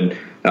people, and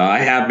I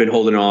have been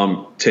holding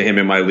on to him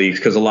in my leagues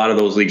because a lot of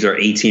those leagues are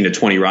 18 to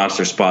 20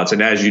 roster spots.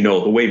 And as you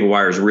know, the waiver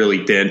wire is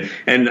really thin.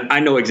 And I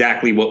know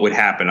exactly what would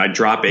happen. I'd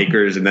drop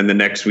Akers, and then the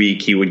next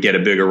week he would get a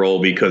bigger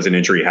role because an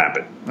injury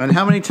happened. And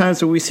how many times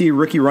do we see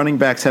rookie running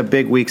backs have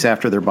big weeks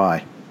after their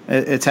bye?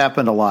 It's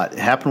happened a lot. It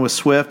happened with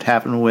Swift,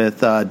 happened with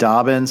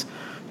Dobbins.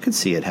 You could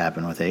see it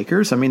happen with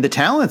Akers. I mean, the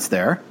talent's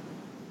there.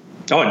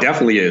 Oh, it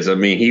definitely is. I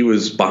mean, he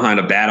was behind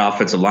a bad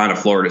offensive line of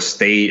Florida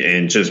State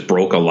and just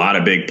broke a lot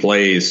of big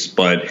plays,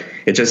 but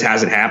it just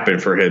hasn't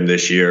happened for him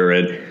this year.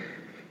 And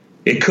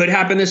it could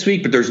happen this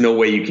week, but there's no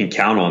way you can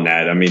count on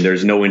that. I mean,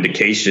 there's no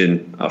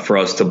indication for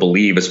us to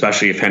believe,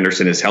 especially if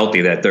Henderson is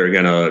healthy, that they're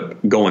going to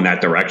go in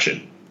that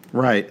direction.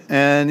 Right.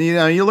 And, you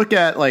know, you look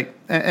at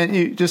and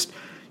you just,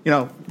 you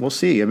know, we'll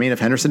see. I mean, if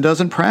Henderson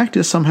doesn't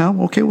practice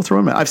somehow, okay, we'll throw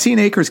him in. I've seen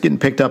Akers getting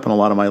picked up in a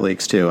lot of my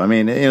leagues too. I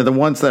mean, you know, the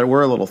ones that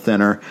were a little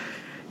thinner,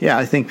 yeah,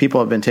 I think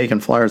people have been taking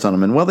flyers on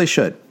him, and well, they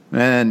should.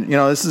 And, you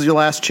know, this is your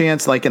last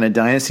chance, like in a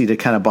dynasty, to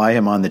kind of buy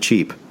him on the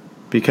cheap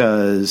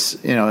because,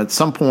 you know, at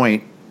some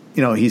point,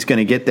 you know, he's going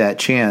to get that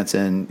chance.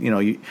 And, you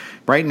know,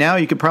 right now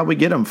you could probably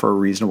get him for a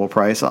reasonable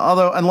price,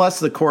 although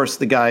unless, of course,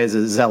 the guy is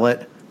a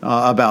zealot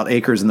about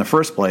Akers in the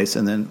first place,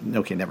 and then,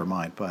 okay, never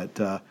mind. But,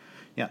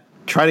 yeah,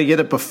 try to get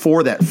it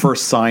before that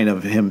first sign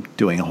of him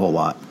doing a whole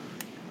lot.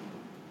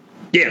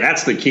 Yeah,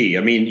 that's the key. I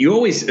mean, you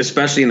always,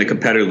 especially in the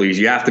competitive leagues,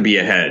 you have to be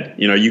ahead.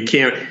 You know, you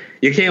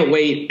can't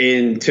wait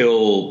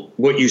until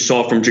what you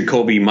saw from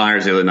Jacoby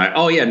Myers the other night.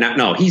 Oh, yeah,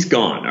 no, he's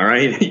gone, all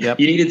right? Yep.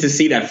 You needed to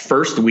see that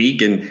first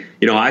week, and,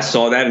 you know, I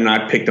saw that, and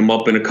I picked him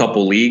up in a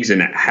couple leagues and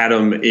had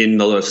him in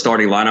the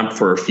starting lineup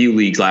for a few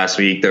leagues last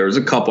week. There was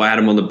a couple I had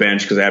him on the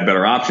bench because I had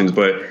better options,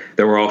 but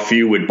there were a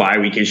few with bye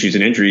week issues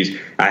and injuries.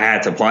 I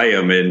had to play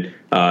him, and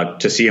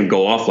to see him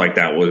go off like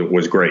that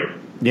was great.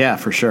 Yeah,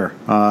 for sure.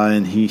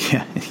 And he's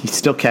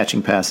still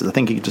catching passes. I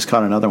think he just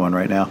caught another one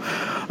right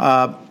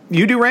now.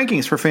 You do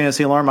rankings for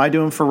Fantasy Alarm. I do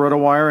them for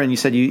RotoWire, and you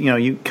said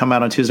you come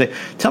out on Tuesday.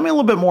 Tell me a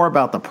little bit more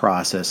about the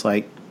process.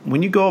 Like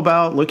when you go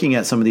about looking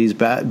at some of these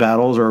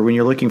battles, or when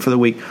you're looking for the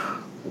week,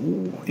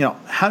 you know,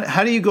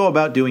 how do you go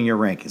about doing your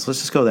rankings? Let's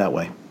just go that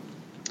way.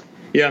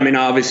 Yeah, I mean,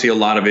 obviously a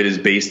lot of it is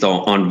based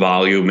on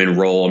volume and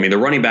role. I mean, the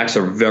running backs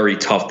are very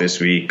tough this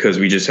week because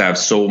we just have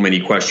so many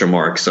question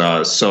marks.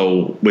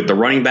 So with the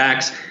running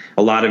backs,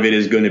 a lot of it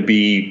is going to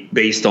be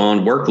based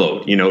on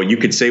workload. You know, you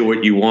could say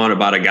what you want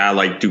about a guy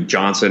like Duke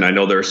Johnson. I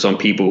know there are some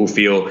people who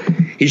feel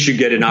he should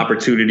get an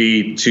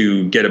opportunity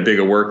to get a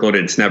bigger workload.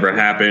 It's never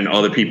happened.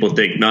 Other people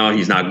think, no,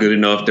 he's not good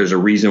enough. There's a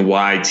reason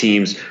why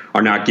teams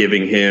are not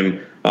giving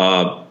him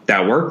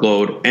that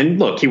workload. And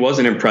look, he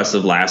wasn't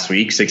impressive last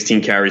week,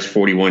 16 carries,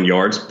 41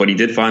 yards, but he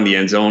did find the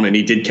end zone and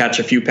he did catch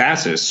a few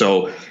passes.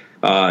 So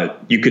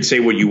you could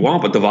say what you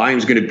want, but the volume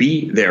is going to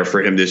be there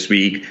for him this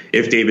week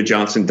if David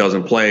Johnson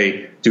doesn't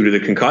play due to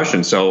the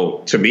concussion. So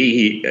to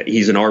me,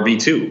 he's an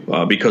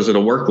RB2 because of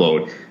the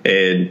workload.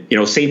 And, you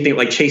know, same thing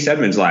like Chase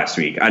Edmonds last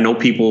week. I know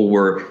people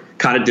were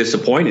kind of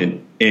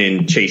disappointed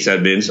in Chase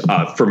Edmonds.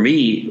 For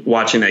me,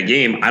 watching that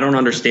game, I don't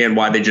understand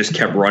why they just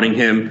kept running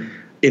him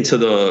into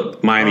the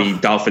Miami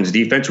Dolphins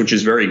defense, which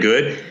is very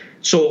good.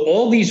 So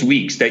all these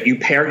weeks that you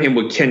pair him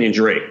with Kenyon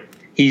Drake,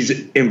 he's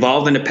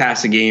involved in the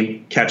passing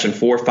game, catching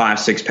 4, 5,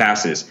 6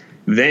 passes.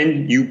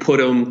 Then you put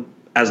him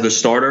as the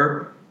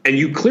starter, and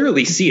you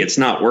clearly see it's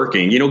not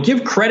working. You know,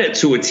 give credit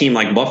to a team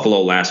like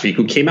Buffalo last week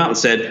who came out and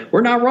said,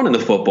 we're not running the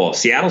football.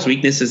 Seattle's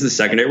weakness is the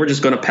secondary. We're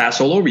just going to pass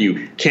all over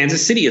you.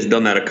 Kansas City has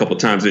done that a couple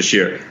times this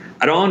year.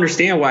 I don't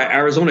understand why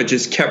Arizona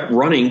just kept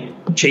running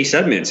Chase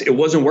Edmonds. It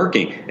wasn't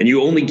working. And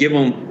you only give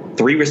him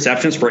 3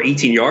 receptions for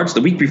 18 yards.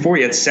 The week before,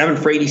 he had 7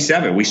 for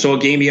 87. We saw a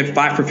game he had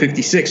 5 for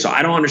 56. So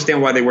I don't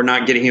understand why they were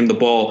not getting him the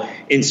ball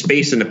in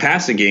space in the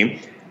passing game.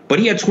 but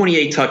he had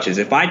 28 touches.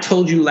 If I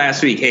told you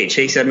last week, hey,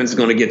 Chase Edmonds is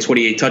going to get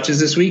 28 touches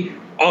this week,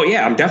 oh,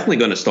 yeah, I'm definitely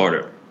going to start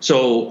him.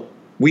 So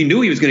we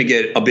knew he was going to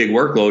get a big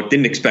workload,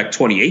 didn't expect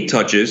 28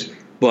 touches.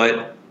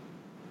 But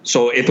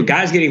so if a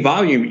guy's getting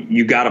volume,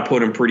 you got to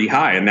put him pretty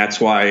high. And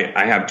that's why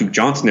I have Duke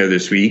Johnson there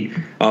this week.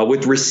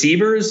 With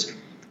receivers,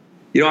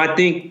 I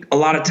think a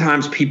lot of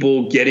times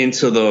people get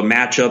into the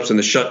matchups and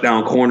the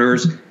shutdown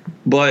corners.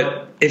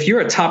 But if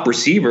you're a top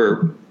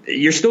receiver,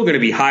 you're still going to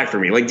be high for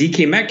me. Like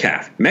DK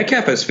Metcalf.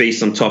 Metcalf has faced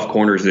some tough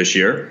corners this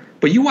year.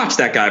 But you watch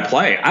that guy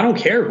play. I don't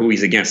care who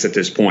he's against at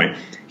this point.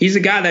 He's a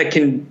guy that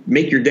can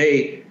make your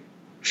day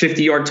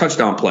 50-yard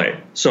touchdown play.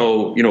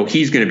 So,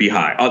 he's going to be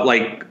high.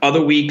 Like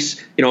other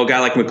weeks, a guy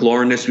like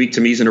McLaurin this week,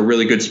 to me, is in a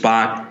really good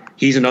spot.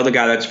 He's another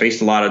guy that's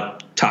faced a lot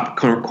of top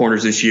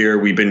corners this year.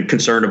 We've been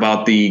concerned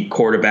about the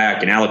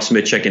quarterback and Alex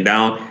Smith checking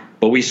down,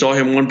 but we saw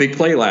him one big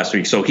play last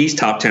week. So he's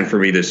top 10 for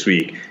me this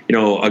week.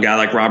 A guy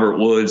like Robert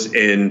Woods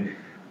and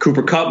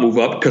Cooper Kupp move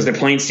up because they're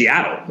playing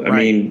Seattle.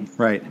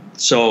 Right.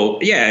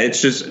 So, yeah, it's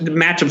just the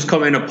matchups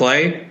come into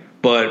play.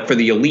 But for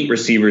the elite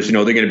receivers,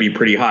 they're going to be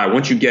pretty high.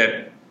 Once you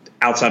get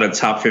outside of the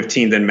top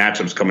 15, then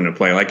matchups come into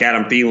play. Like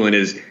Adam Thielen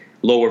is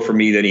lower for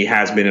me than he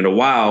has been in a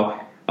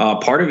while.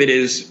 Part of it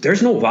is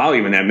there's no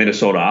volume in that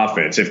Minnesota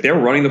offense. If they're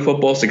running the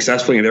football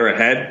successfully and they're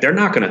ahead, they're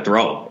not going to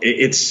throw.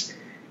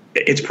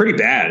 It's pretty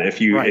bad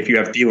if you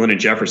have Thielen and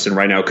Jefferson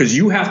right now, because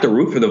you have to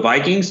root for the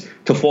Vikings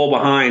to fall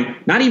behind,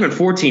 not even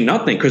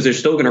 14-0, because they're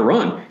still going to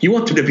run. You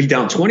want them to be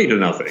down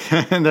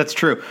 20-0. That's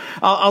true.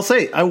 I'll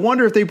say, I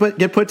wonder if they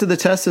get put to the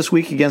test this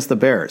week against the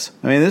Bears.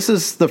 I mean, this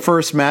is the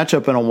first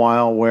matchup in a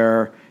while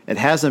where it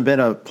hasn't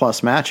been a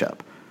plus matchup.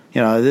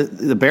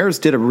 The Bears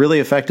did a really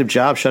effective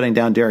job shutting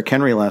down Derrick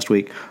Henry last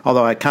week,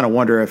 although I kind of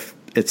wonder if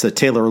it's a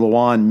Taylor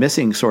Lewan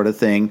missing sort of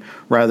thing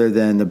rather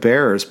than the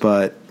Bears.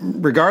 But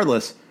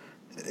regardless,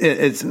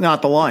 it's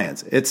not the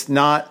Lions. It's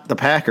not the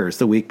Packers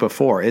the week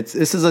before.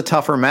 This is a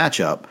tougher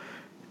matchup,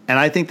 and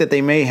I think that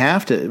they may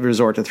have to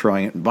resort to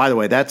throwing it. By the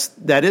way,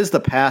 that is the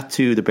path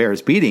to the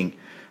Bears beating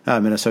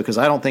Minnesota, because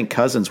I don't think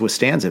Cousins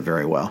withstands it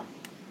very well.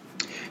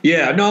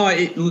 Yeah, no,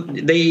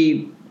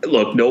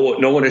 Look,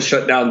 no one has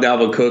shut down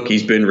Dalvin Cook.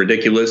 He's been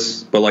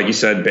ridiculous. But like you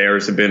said,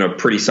 Bears have been a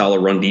pretty solid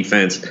run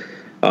defense,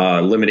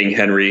 limiting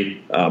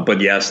Henry. But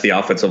yes, the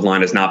offensive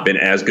line has not been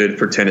as good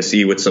for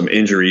Tennessee with some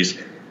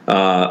injuries.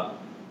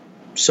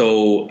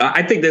 So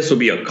I think this will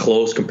be a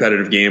close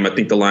competitive game. I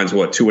think the line's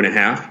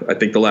 2.5. I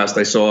think the last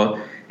I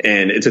saw,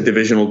 and it's a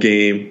divisional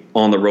game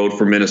on the road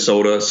for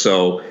Minnesota.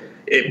 So.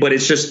 But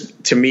it's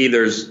just, to me,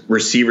 there's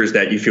receivers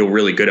that you feel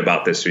really good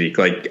about this week.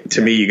 Like,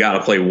 to me, you got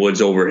to play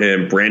Woods over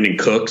him. Brandon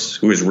Cooks,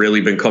 who has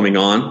really been coming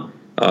on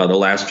the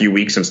last few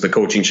weeks since the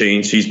coaching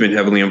change, he's been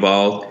heavily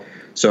involved.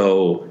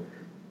 So,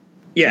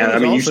 yeah,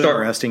 you start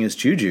interesting is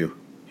Juju.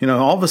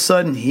 All of a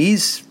sudden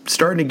he's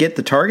starting to get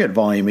the target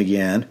volume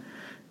again,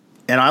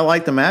 and I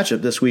like the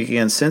matchup this week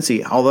against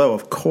Cincy. Although,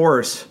 of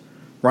course,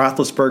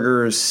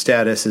 Roethlisberger's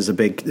status is a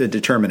big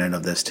determinant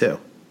of this too.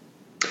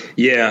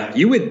 Yeah,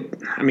 you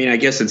would. I mean, I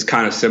guess it's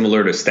kind of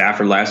similar to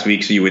Stafford last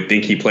week, so you would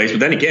think he plays. But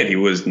then again, he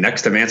was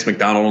next to Vance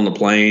McDonald on the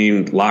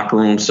plane, locker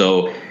room,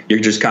 so you're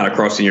just kind of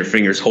crossing your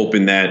fingers,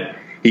 hoping that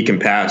he can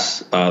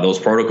pass those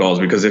protocols.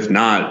 Because if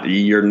not,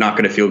 you're not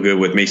going to feel good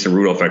with Mason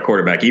Rudolph at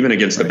quarterback, even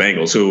against the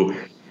Bengals, who,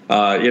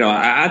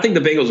 I think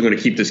the Bengals are going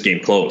to keep this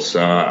game close.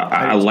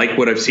 I like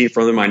what I've seen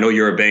from them. I know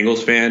you're a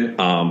Bengals fan,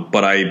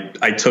 but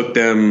I took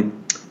them.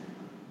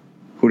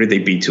 Who did they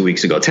beat 2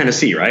 weeks ago?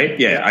 Tennessee, right?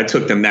 Yeah, I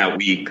took them that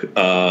week,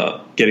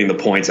 getting the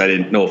points. I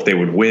didn't know if they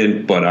would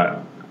win, but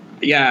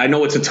I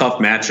know it's a tough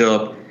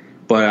matchup.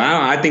 But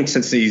I think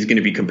Cincinnati's going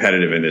to be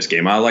competitive in this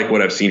game. I like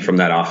what I've seen from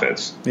that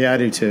offense. Yeah, I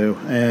do too.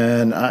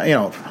 And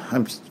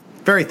I'm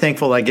very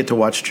thankful that I get to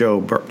watch Joe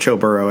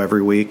Burrow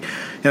every week.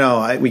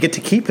 We get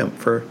to keep him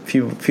for a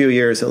few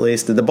years at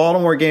least. The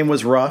Baltimore game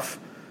was rough,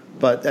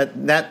 but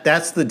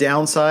that's the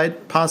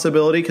downside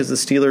possibility, because the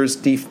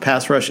Steelers' deep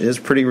pass rush is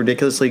pretty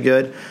ridiculously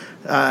good.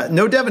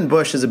 No Devin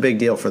Bush is a big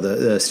deal for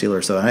the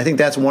Steelers, though, and I think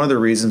that's one of the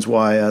reasons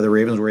why the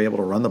Ravens were able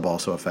to run the ball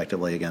so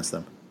effectively against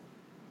them.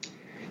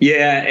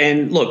 Yeah,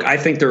 and look, I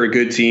think they're a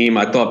good team.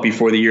 I thought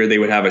before the year they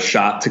would have a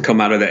shot to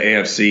come out of the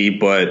AFC,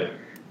 but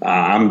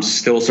I'm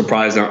still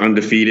surprised they're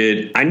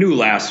undefeated. I knew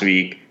last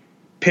week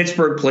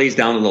Pittsburgh plays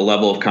down to the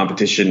level of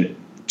competition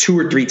 2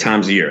 or 3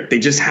 times a year. They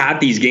just have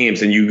these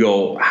games, and you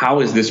go,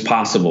 how is this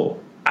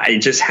possible? It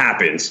just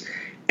happens.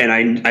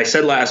 And I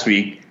said last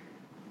week,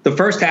 the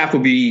first half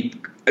would be,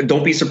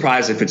 don't be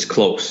surprised if it's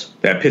close,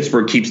 that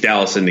Pittsburgh keeps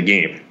Dallas in the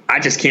game. I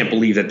just can't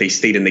believe that they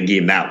stayed in the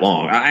game that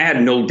long. I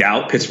had no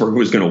doubt Pittsburgh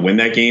was going to win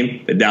that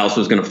game, that Dallas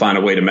was going to find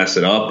a way to mess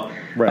it up.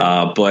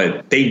 Right.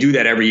 But they do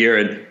that every year.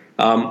 And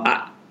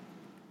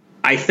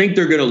I think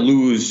they're going to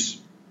lose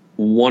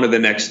one of the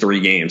next 3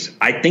 games.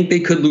 I think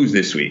they could lose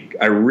this week.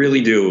 I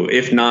really do.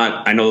 If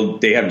not, I know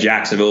they have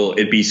Jacksonville.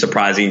 It'd be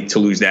surprising to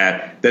lose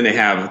that. Then they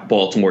have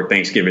Baltimore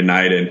Thanksgiving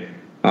night. And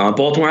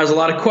Baltimore has a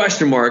lot of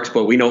question marks,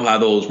 but we know how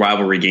those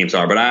rivalry games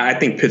are. But I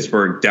think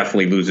Pittsburgh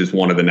definitely loses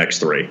one of the next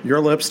three.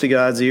 Your lips to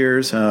God's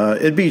ears.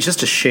 It'd be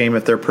just a shame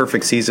if their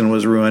perfect season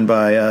was ruined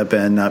by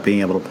Ben not being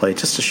able to play.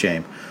 Just a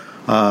shame.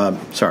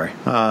 Sorry.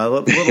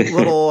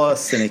 Little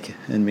cynic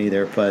in me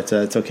there, but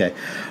it's okay.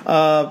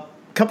 A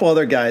couple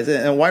other guys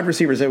and wide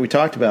receivers that we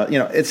talked about.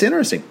 It's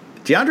interesting.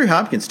 DeAndre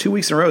Hopkins, 2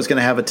 weeks in a row, is going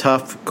to have a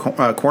tough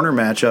corner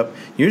matchup.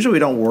 Usually we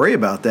don't worry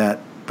about that.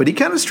 But he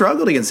kind of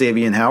struggled against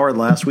Xavier Howard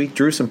last week,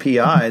 drew some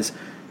PIs.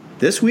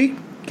 This week,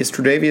 gets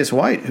Tre'Davious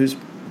White, who's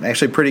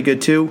actually pretty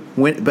good too,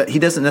 but he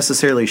doesn't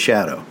necessarily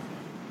shadow.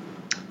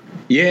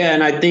 Yeah,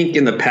 and I think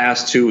in the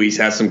past, too, he's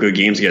had some good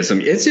games against him.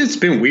 It's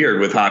been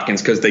weird with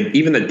Hopkins because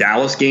even the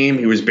Dallas game,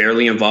 he was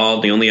barely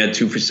involved. He only had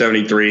 2 for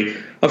 73.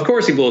 Of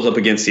course, he blows up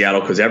against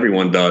Seattle because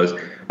everyone does.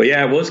 But,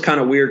 yeah, it was kind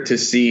of weird to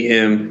see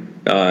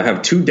him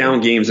have 2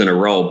 down games in a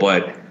row.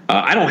 But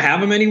I don't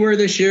have him anywhere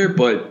this year,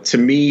 but to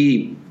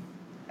me –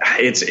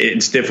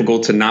 it's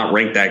difficult to not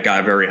rank that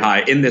guy very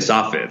high in this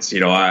offense.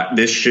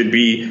 This should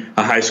be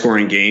a high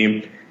scoring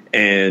game.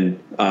 And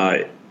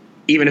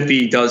even if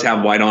he does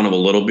have White on him a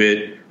little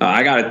bit,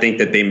 I got to think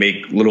that they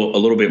make a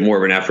little bit more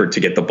of an effort to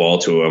get the ball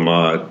to him.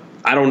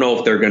 I don't know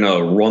if they're going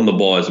to run the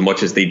ball as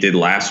much as they did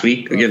last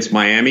week against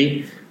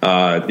Miami.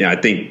 I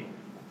think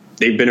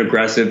they've been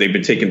aggressive. They've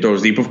been taking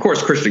throws deep. Of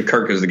course, Christian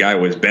Kirk is the guy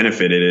who has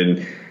benefited.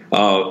 And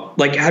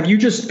have you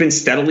just been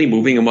steadily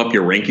moving him up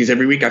your rankings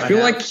every week? I feel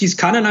like he's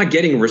kind of not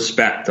getting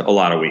respect a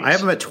lot of weeks. I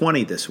have him at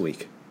 20 this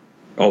week.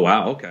 Oh,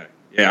 wow. Okay.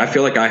 Yeah, I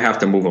feel like I have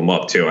to move him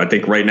up, too. I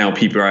think right now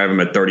people have him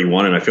at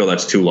 31, and I feel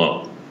that's too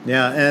low.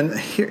 Yeah, and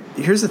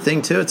here's the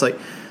thing, too. It's like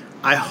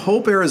I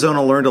hope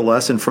Arizona learned a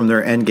lesson from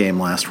their end game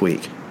last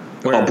week.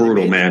 Oh,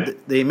 brutal, man.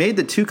 They made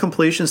the 2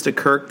 completions to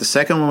Kirk. The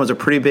second one was a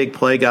pretty big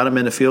play, got him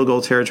into field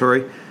goal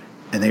territory.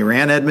 And they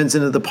ran Edmonds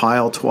into the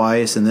pile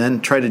twice and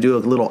then tried to do a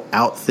little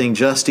out thing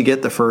just to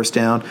get the first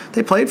down.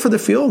 They played for the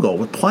field goal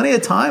with plenty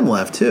of time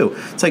left, too.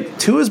 It's like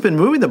Tua's been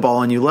moving the ball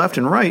on you left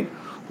and right.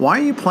 Why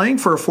are you playing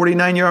for a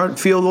 49-yard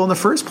field goal in the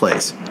first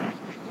place?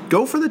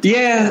 Go for the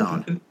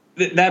touchdown.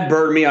 Yeah, that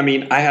burned me. I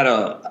mean,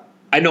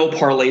 I know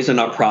parlays are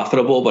not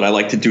profitable, but I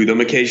like to do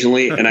them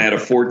occasionally. And I had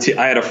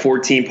a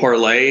 14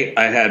 parlay.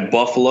 I had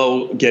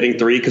Buffalo getting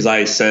 3 because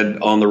I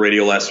said on the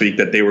radio last week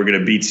that they were going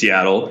to beat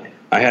Seattle.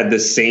 I had the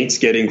Saints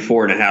getting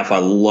 4.5. I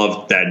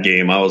loved that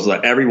game. I was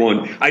like,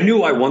 I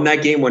knew I won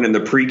that game when in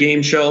the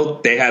pregame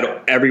show, they had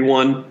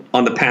everyone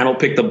on the panel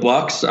pick the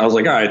Bucks. I was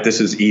like, all right,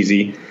 this is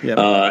easy.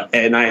 Yep.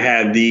 And I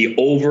had the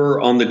over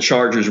on the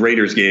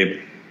Chargers-Raiders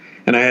game,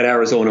 and I had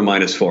Arizona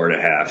minus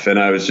 4.5. And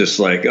I was just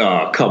like,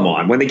 oh, come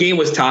on. When the game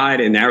was tied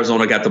and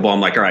Arizona got the ball,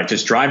 I'm like, all right,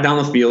 just drive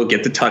down the field,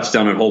 get the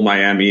touchdown, and hold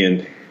Miami.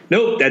 And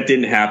nope, that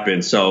didn't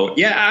happen. So,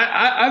 yeah,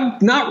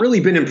 I've not really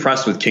been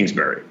impressed with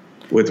Kingsbury.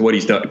 With what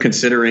he's done,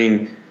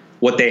 considering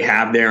what they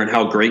have there and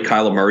how great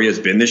Kyler Murray has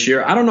been this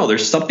year. I don't know.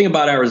 There's something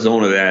about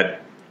Arizona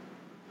that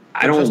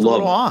I don't love. A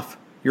little off.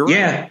 You're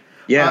right.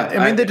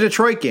 Yeah. The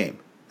Detroit game.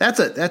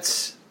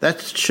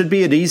 That should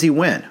be an easy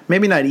win.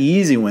 Maybe not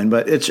easy win,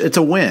 but it's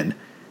a win.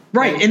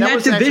 Right. In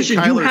that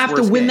division, you have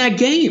to win that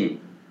game.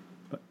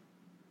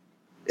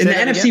 In the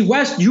NFC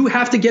West, you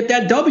have to get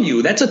that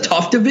W. That's a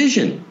tough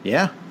division.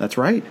 Yeah, that's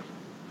right.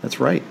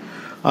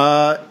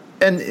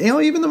 And,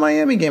 even the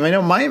Miami game, I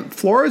know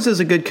Flores is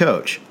a good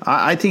coach.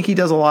 I think he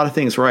does a lot of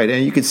things right.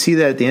 And you could see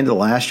that at the end of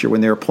last year when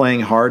they were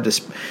playing hard.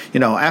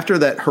 After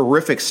that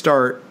horrific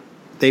start,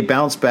 they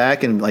bounced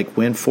back and,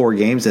 win 4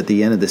 games at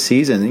the end of the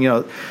season.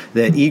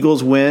 The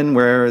Eagles win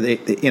where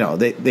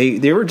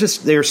they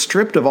were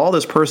stripped of all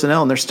this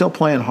personnel, and they're still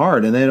playing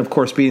hard. And then, of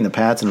course, beating the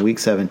Pats in Week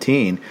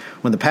 17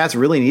 when the Pats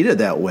really needed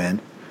that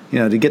win.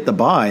 To get the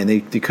bye, and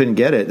they couldn't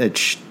get it. It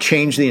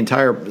changed the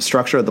entire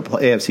structure of the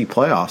AFC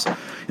playoffs.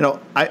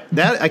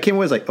 I came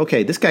away like,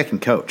 okay, this guy can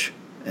coach.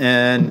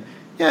 And,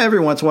 every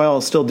once in a while I'll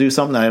still do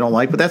something that I don't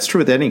like, but that's true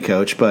with any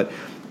coach. But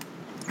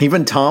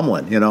even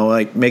Tomlin,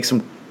 makes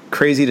some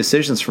crazy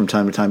decisions from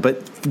time to time.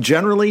 But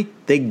generally,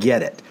 they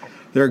get it.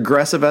 They're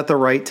aggressive at the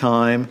right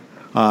time.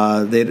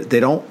 They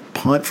don't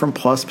punt from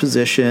plus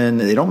position.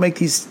 They don't make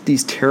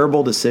these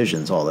terrible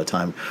decisions all the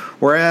time.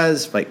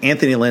 Whereas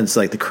Anthony Lynn's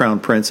the crown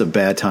prince of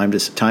bad time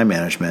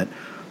management.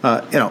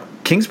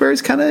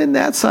 Kingsbury's kind of in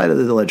that side of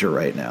the ledger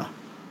right now.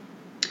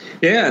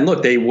 Yeah, and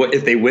look,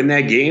 if they win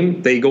that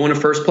game, they go into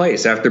first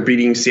place after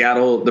beating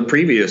Seattle the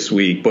previous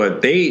week.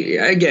 But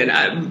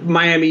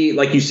Miami,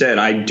 like you said,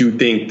 I do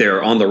think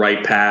they're on the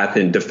right path,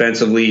 and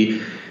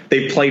defensively,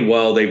 they've played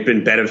well. They've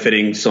been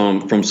benefiting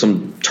from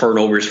some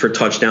turnovers for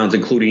touchdowns,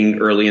 including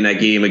early in that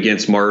game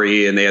against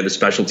Murray, and they had the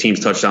special teams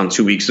touchdown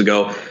 2 weeks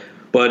ago.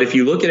 But if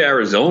you look at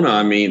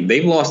Arizona,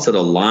 they've lost to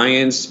the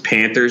Lions,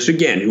 Panthers,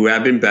 again, who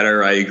have been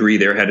better. I agree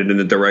they're headed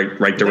in the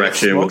right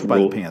direction. Smoked by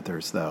the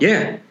Panthers, though.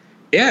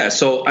 Yeah.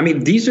 So,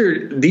 these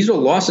are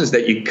losses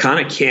that you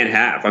kind of can't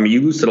have.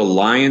 You lose to the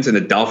Lions and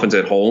the Dolphins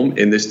at home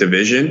in this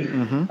division.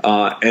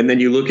 Mm-hmm. And then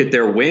you look at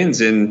their wins,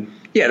 and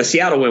the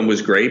Seattle win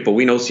was great, but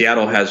we know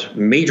Seattle has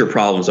major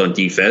problems on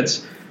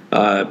defense.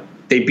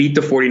 They beat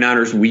the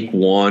 49ers week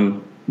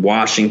 1,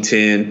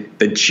 Washington,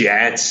 the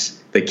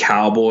Jets, the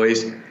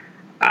Cowboys.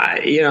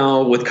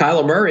 With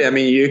Kyler Murray, I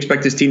mean, you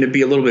expect this team to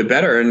be a little bit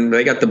better, and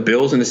they got the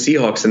Bills and the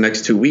Seahawks the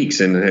next 2 weeks,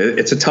 and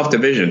it's a tough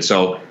division.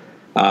 So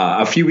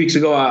a few weeks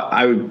ago,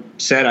 I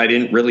said I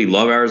didn't really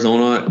love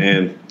Arizona,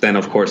 and then,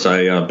 of course,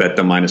 I bet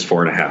them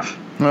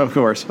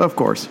 -4.5. Of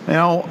course.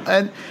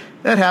 And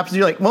that happens.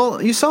 You're like, well,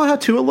 you saw how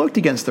Tua looked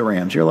against the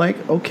Rams. You're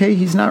like, okay,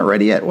 he's not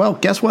ready yet. Well,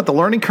 guess what? The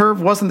learning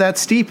curve wasn't that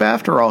steep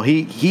after all.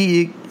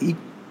 He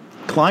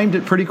climbed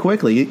it pretty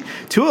quickly.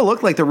 Tua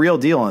looked like the real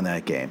deal in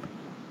that game.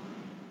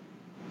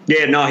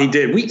 Yeah, no, he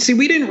did.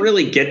 We didn't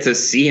really get to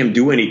see him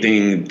do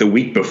anything the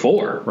week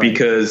before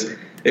because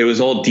it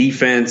was all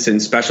defense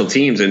and special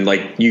teams, and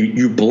like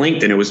you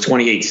blinked and it was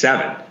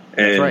 28-7,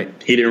 and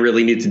he didn't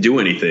really need to do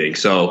anything.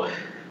 So,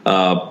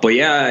 but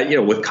yeah,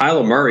 with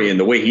Kyler Murray and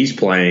the way he's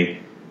playing,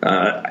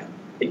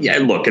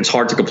 look, it's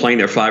hard to complain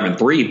they're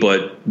 5-3,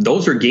 but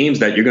those are games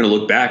that you're going to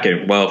look back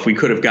at. Well, if we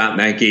could have gotten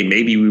that game,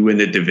 maybe we win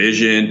the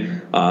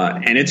division,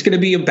 and it's going to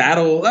be a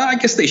battle. I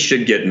guess they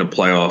should get in the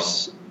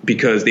playoffs,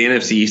 because the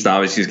NFC East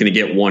obviously is going to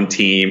get one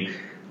team.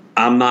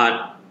 I'm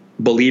not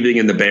believing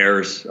in the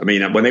Bears. I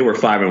mean, when they were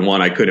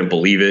 5-1, I couldn't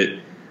believe it.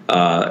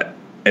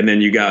 And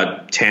then you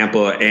got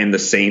Tampa and the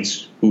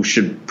Saints, who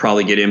should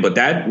probably get in. But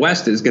that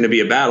West is going to be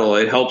a battle.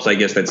 It helps, I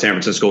guess, that San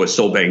Francisco is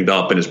so banged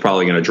up and is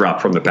probably going to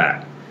drop from the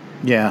pack.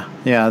 Yeah.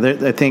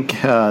 I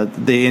think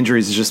the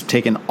injuries has just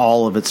taken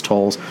all of its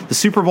tolls. The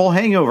Super Bowl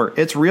hangover,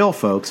 it's real,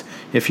 folks,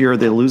 if you're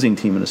the losing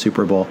team in the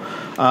Super Bowl.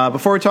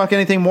 Before we talk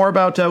anything more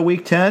about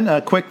Week 10,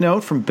 a quick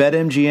note from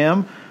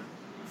BetMGM.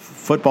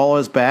 Football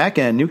is back,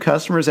 and new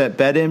customers at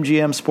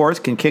BetMGM Sports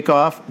can kick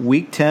off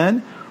Week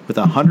 10 with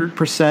a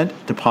 100%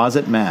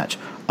 deposit match,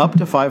 up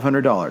to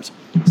 $500.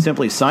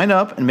 Simply sign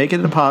up and make a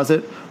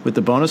deposit with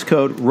the bonus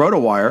code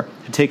ROTOWIRE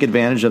to take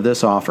advantage of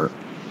this offer.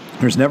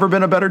 There's never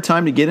been a better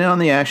time to get in on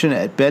the action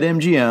at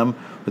BetMGM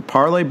with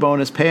parlay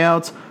bonus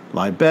payouts,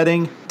 live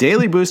betting,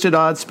 daily boosted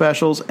odds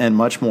specials, and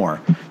much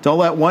more. Don't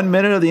let 1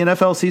 minute of the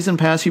NFL season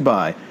pass you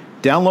by.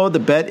 Download the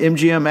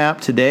BetMGM app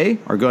today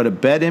or go to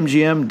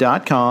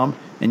BetMGM.com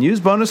and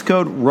use bonus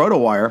code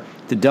ROTOWIRE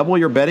to double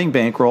your betting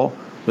bankroll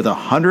with a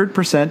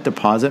 100%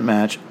 deposit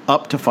match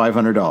up to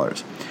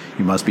 $500.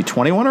 You must be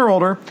 21 or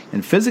older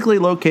and physically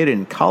located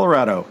in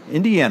Colorado,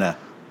 Indiana,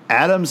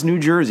 Adams, New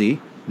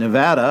Jersey,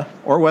 Nevada,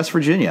 or West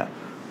Virginia.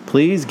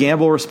 Please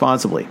gamble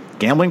responsibly.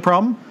 Gambling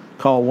problem?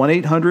 Call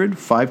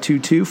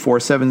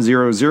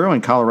 1-800-522-4700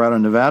 in Colorado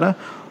and Nevada,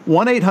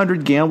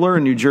 1-800-GAMBLER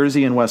in New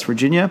Jersey and West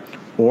Virginia,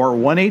 or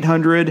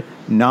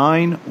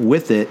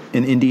 1-800-9-WITH-IT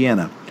in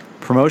Indiana.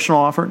 Promotional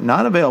offer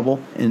not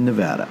available in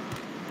Nevada.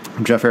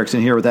 I'm Jeff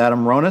Erickson here with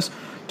Adam Ronis,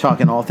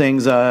 talking all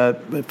things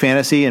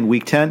fantasy and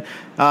Week 10.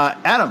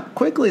 Adam,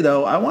 quickly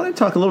though, I want to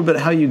talk a little bit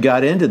how you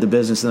got into the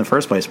business in the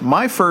first place.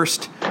 My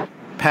first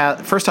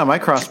time I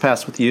crossed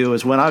paths with you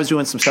is when I was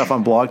doing some stuff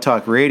on Blog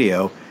Talk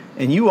Radio,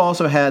 and you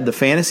also had the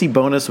Fantasy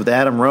Bonus with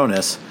Adam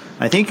Ronis.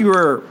 I think you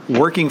were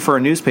working for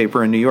a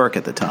newspaper in New York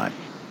at the time.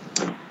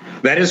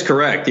 That is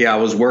correct. Yeah, I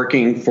was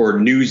working for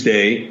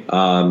Newsday.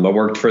 I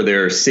worked for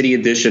their city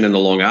edition and the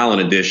Long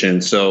Island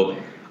edition. So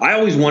I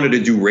always wanted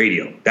to do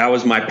radio. That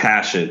was my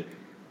passion.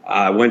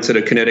 I went to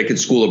the Connecticut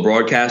School of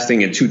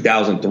Broadcasting in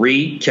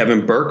 2003.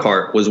 Kevin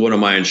Burkhardt was one of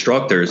my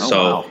instructors.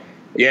 Wow.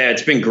 Yeah,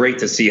 it's been great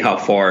to see how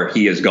far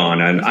he has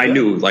gone. And I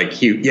knew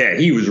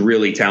he was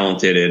really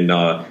talented,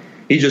 and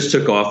he just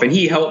took off, and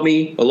he helped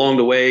me along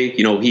the way.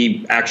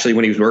 He actually,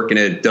 when he was working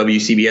at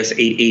WCBS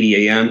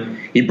 880 AM,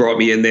 he brought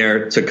me in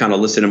there to kind of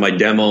listen to my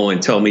demo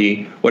and tell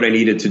me what I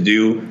needed to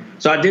do.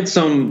 So I did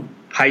some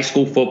high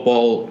school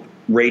football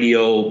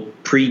radio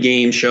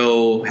pregame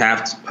show,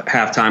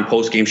 halftime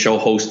postgame show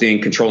hosting,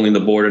 controlling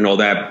the board and all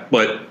that.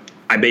 But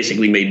I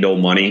basically made no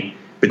money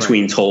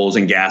between tolls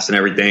and gas and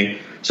everything.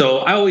 So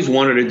I always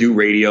wanted to do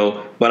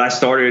radio, but I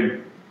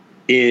started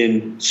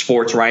in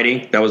sports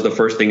writing. That was the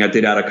first thing I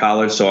did out of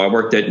college. So I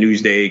worked at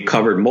Newsday,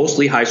 covered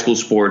mostly high school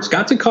sports,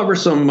 got to cover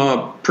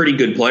some pretty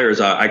good players.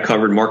 I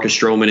covered Marcus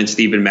Stroman and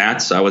Steven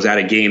Matz. I was at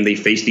a game. They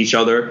faced each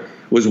other. It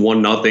was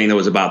 1-0. There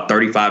was about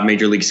 35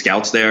 major league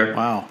scouts there.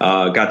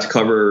 Wow. Got to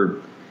cover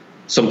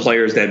some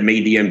players that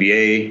made the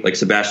NBA, like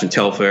Sebastian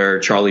Telfair,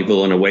 Charlie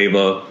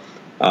Villanueva,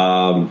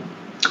 I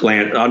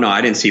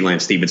didn't see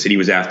Lance Stevenson. He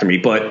was after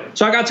me.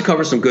 So I got to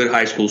cover some good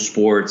high school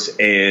sports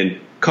and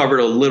covered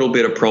a little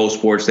bit of pro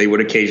sports. They would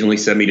occasionally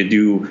send me to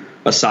do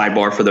a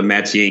sidebar for the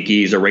Mets,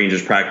 Yankees, a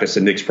Rangers practice, a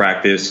Knicks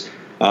practice.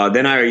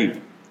 Then I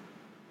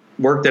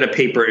worked at a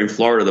paper in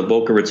Florida, the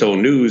Boca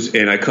Raton News,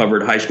 and I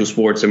covered high school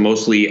sports and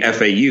mostly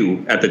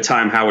FAU. At the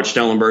time, Howard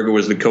Stellenberger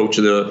was the coach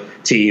of the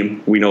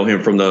team. We know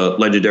him from the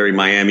legendary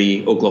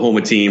Miami, Oklahoma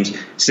teams.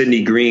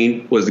 Sidney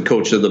Green was the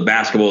coach of the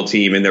basketball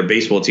team, and their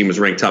baseball team was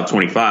ranked top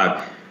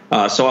 25.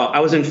 So I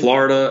was in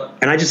Florida,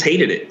 and I just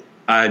hated it.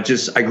 I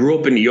grew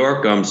up in New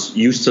York. I'm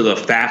used to the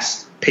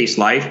fast-paced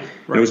life,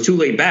 and it was too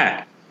laid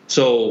back.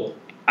 So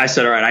I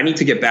said, all right, I need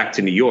to get back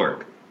to New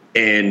York.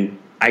 And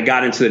I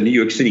got into the New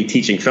York City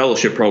Teaching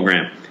Fellowship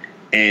Program.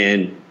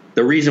 And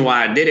the reason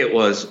why I did it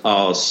was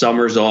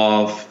summers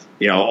off,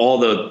 all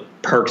the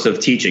perks of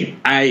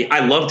teaching. I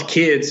loved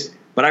kids,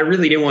 but I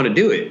really didn't want to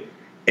do it.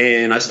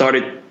 and I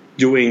started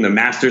doing the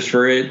masters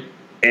for it.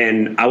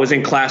 And I was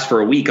in class for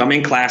a week. I'm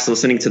in class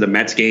listening to the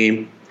Mets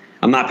game.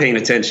 I'm not paying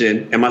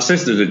attention. And my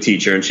sister's a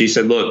teacher. And she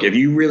said, look, if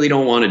you really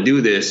don't want to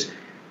do this,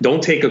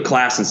 don't take a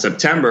class in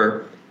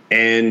September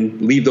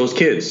and leave those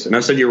kids. And I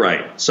said, you're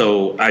right.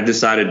 So I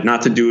decided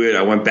not to do it.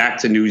 I went back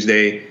to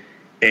Newsday.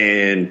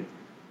 And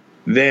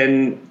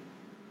then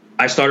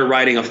I started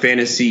writing a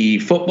fantasy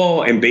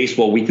football and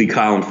baseball weekly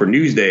column for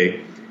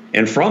Newsday.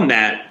 And from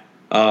that,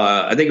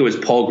 I think it was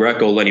Paul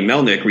Greco, Lenny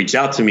Melnick reached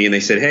out to me and they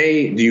said,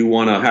 hey, do you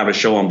want to have a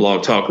show on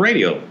Blog Talk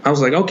Radio? I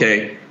was like,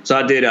 okay. So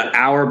I did an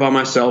hour by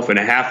myself and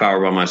a half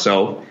hour by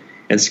myself.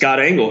 And Scott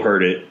Engel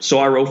heard it. So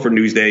I wrote for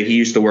Newsday. He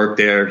used to work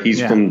there. He's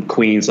from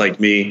Queens like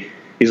me.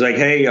 He's like,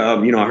 hey, I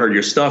heard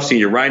your stuff, seen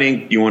your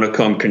writing. You want to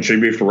come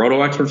contribute for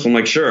Roto Experts? I'm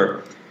like,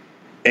 sure.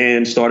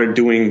 And started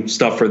doing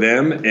stuff for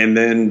them. And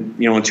then,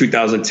 in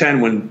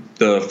 2010, when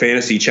the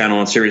Fantasy Channel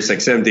on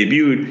SiriusXM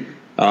debuted,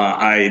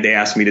 they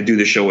asked me to do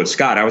the show with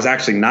Scott. I was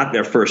actually not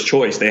their first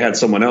choice. They had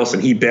someone else,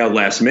 and he bailed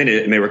last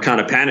minute, and they were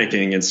kind of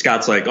panicking. And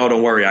Scott's like, oh,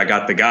 don't worry, I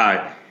got the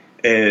guy.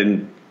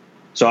 And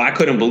so I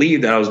couldn't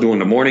believe that I was doing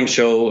the morning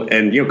show.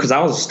 And, because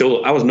I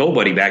was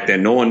nobody back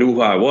then. No one knew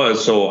who I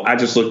was. So I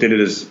just looked at it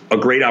as a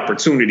great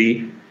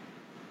opportunity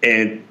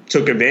and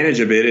took advantage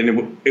of it.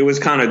 And it was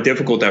kind of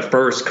difficult at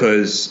first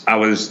because I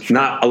was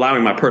not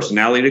allowing my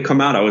personality to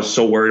come out. I was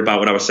so worried about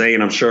what I was saying.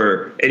 And I'm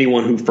sure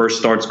anyone who first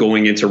starts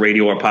going into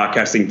radio or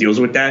podcasting deals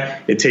with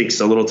that. It takes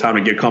a little time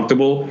to get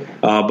comfortable.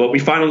 But we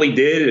finally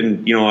did.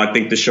 And, I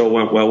think the show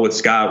went well with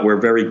Scott. We're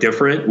very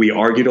different. We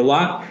argued a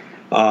lot.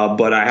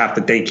 But I have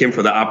to thank him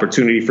for the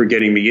opportunity for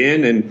getting me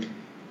in. And,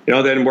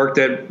 then worked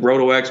at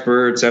Roto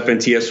Experts,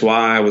 FNTSY.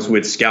 I was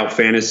with Scout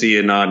Fantasy.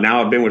 And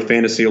now I've been with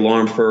Fantasy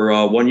Alarm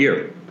for 1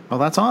 year. Well,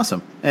 that's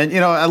awesome. And,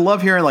 I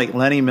love hearing like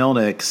Lenny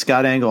Melnick,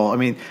 Scott Engel. I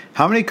mean,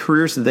 how many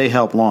careers did they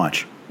help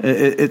launch?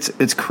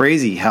 It's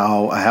crazy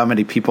how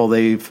many people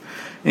they've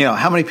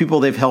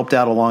helped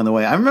out along the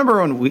way. I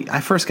remember when I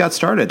first got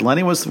started,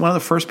 Lenny was one of the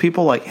first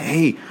people like,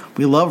 hey,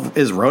 we love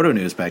his Roto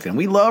News back then.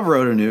 We love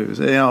Roto News.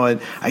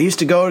 And I used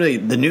to go to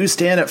the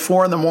newsstand at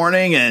 4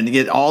 a.m. and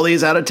get all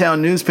these out of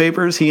town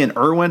newspapers, he and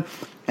Irwin.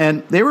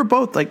 And they were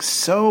both like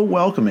so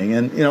welcoming.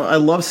 And, I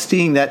love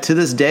seeing that to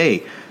this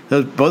day.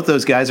 Both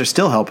those guys are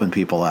still helping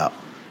people out.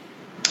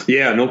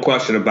 Yeah, no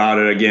question about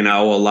it. Again, I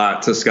owe a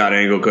lot to Scott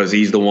Engel because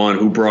he's the one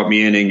who brought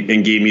me in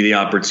and gave me the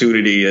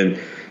opportunity. And,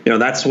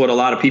 that's what a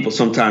lot of people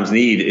sometimes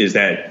need is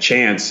that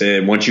chance.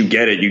 And once you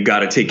get it, you got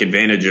to take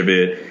advantage of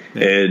it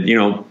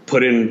and,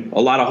 put in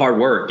a lot of hard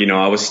work.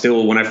 I was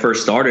still, when I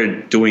first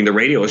started doing the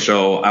radio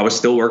show, I was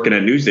still working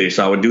at Newsday.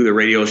 So I would do the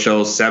radio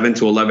show 7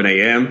 to 11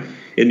 a.m.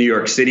 in New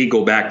York City,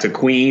 go back to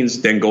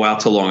Queens, then go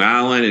out to Long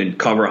Island and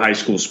cover high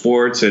school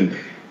sports and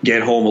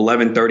get home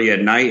 11:30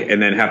 at night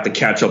and then have to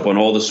catch up on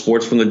all the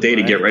sports from the day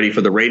to get ready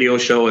for the radio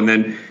show. And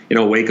then,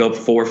 wake up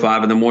 4 or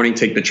 5 in the morning,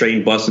 take the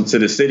train, bus into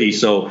the city.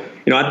 So,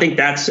 I think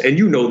that's, and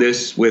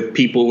this with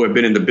people who have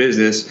been in the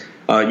business,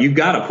 you've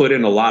got to put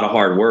in a lot of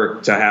hard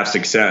work to have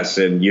success,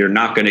 and you're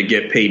not going to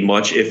get paid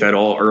much, if at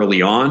all,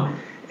 early on.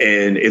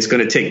 And it's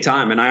going to take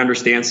time. And I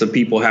understand some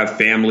people have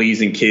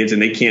families and kids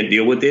and they can't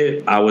deal with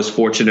it. I was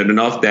fortunate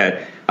enough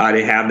that I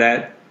didn't have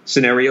that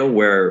scenario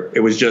where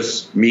it was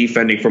just me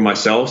fending for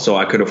myself, so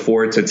I could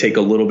afford to take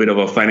a little bit of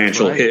a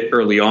financial hit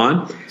early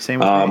on.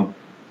 Same with me.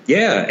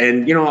 Yeah,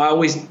 and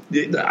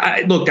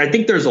I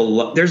think there's a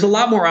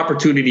lot more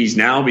opportunities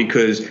now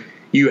because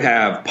you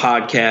have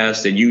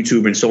podcasts and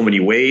YouTube in so many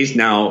ways.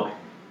 Now,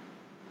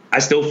 I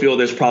still feel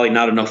there's probably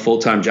not enough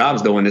full-time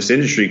jobs though in this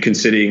industry,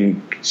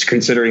 considering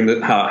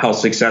how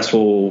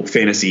successful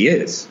fantasy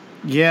is.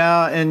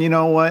 Yeah, and you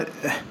know what?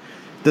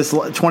 This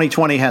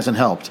 2020 hasn't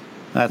helped.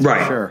 That's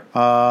for sure.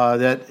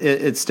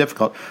 It's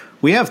difficult.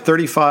 We have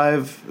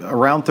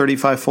around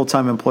 35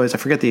 full-time employees. I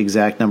forget the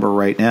exact number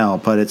right now,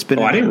 but it's been.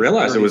 Oh, I didn't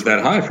realize it was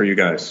that high for you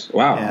guys.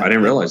 Wow, yeah. I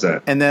didn't realize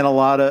that. And then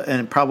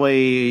and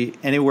probably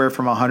anywhere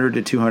from 100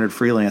 to 200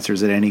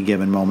 freelancers at any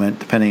given moment,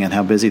 depending on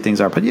how busy things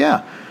are. But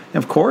yeah,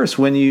 of course,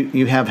 when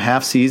you have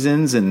half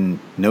seasons and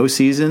no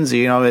seasons,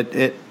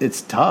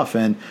 it's tough.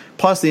 And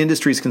plus, the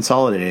industry's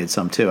consolidated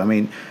some too. I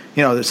mean,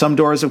 some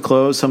doors have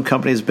closed, some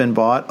companies have been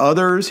bought.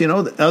 Others,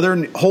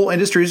 other whole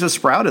industries have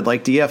sprouted,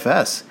 like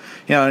DFS.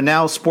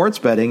 Now sports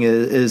betting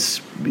is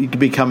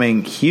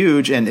becoming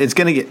huge, and it's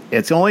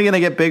only going to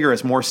get bigger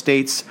as more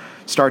states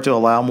start to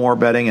allow more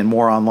betting and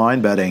more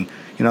online betting.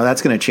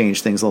 That's going to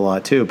change things a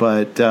lot too.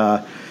 But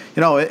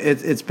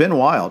it's been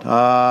wild.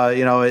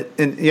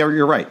 And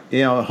you're right.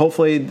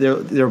 Hopefully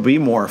there'll be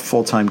more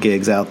full-time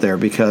gigs out there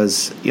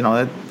because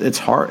it's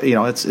hard.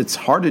 It's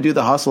hard to do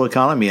the hustle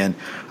economy, and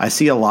I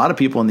see a lot of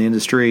people in the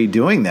industry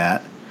doing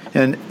that.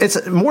 And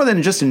it's more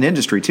than just an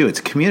industry too. It's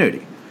a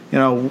community.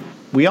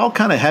 We all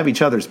kind of have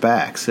each other's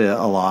backs a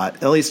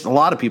lot. At least a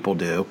lot of people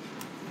do.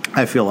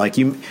 I feel like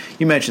you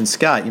mentioned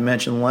Scott. You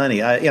mentioned Lenny.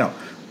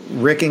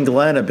 Rick and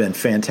Glenn have been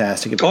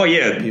fantastic. Oh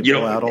yeah,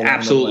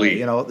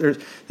 absolutely.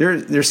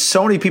 There's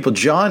so many people.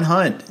 John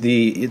Hunt,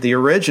 the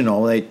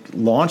original,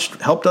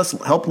 helped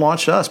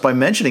launch us by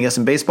mentioning us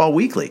in Baseball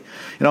Weekly.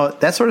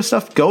 That sort of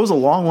stuff goes a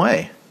long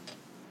way.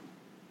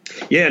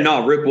 Yeah,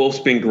 no, Rick Wolf's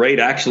been great.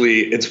 Actually,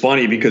 it's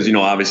funny because,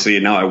 obviously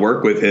now I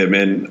work with him,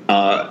 and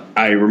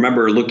I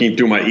remember looking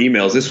through my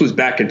emails. This was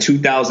back in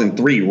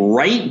 2003,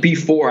 right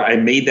before I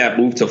made that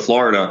move to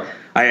Florida.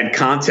 I had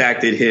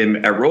contacted him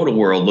at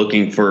RotoWorld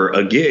looking for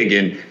a gig,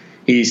 and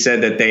he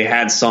said that they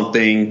had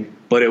something,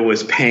 but it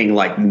was paying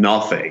like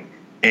nothing.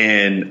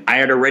 And I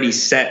had already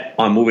set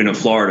on moving to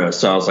Florida,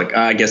 so I was like,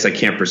 I guess I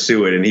can't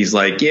pursue it. And he's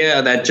like,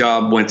 yeah, that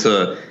job went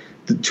to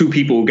the two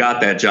people who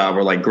got that job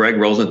were like Greg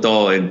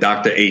Rosenthal and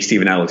Dr. A.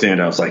 Steven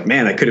Alexander. I was like,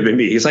 man, that could have been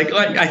me. He's like,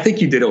 I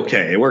think you did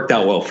okay. It worked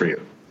out well for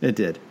you. It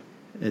did.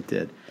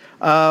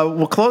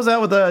 We'll close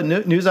out with a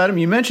news item.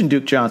 You mentioned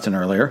Duke Johnson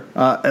earlier.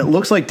 It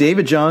looks like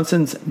David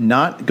Johnson's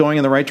not going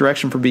in the right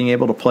direction for being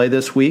able to play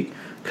this week.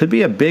 Could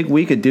be a big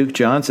week of Duke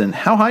Johnson.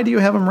 How high do you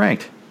have him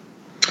ranked?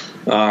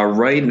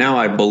 Right now,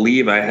 I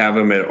believe I have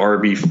him at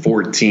RB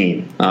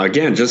 14.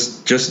 Again,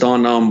 just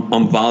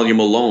on volume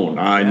alone.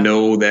 I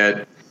know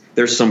that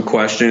there's some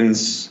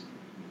questions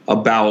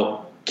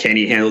about can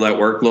he handle that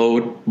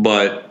workload,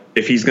 but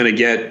if he's going to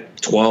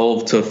get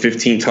 12 to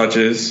 15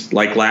 touches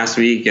like last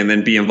week and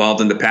then be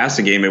involved in the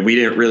passing game, and we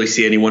didn't really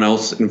see anyone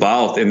else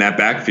involved in that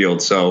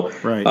backfield. So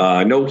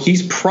no,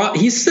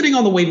 he's sitting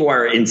on the waiver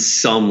wire in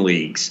some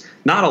leagues,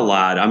 not a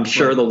lot. I'm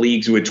sure the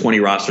leagues with 20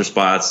 roster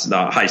spots,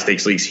 high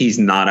stakes leagues, he's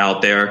not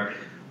out there,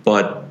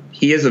 but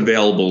he is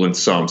available in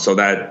some. So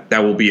that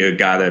will be a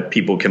guy that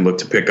people can look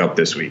to pick up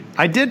this week.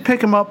 I did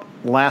pick him up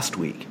last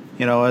week,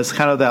 as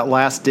kind of that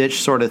last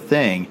ditch sort of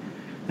thing.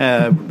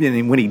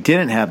 When he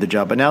didn't have the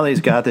job, but now that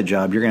he's got the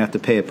job, you're going to have to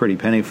pay a pretty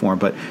penny for him.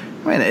 But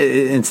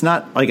it's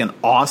not like an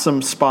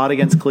awesome spot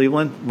against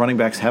Cleveland. Running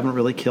backs haven't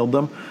really killed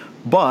them,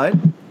 but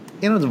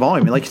it's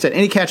volume. Like you said, and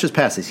he catches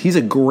passes. He's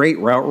a great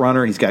route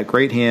runner. He's got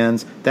great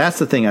hands. That's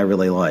the thing I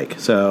really like.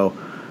 So,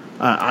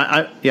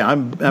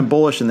 I'm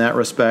bullish in that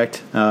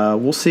respect.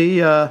 We'll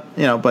see.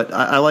 But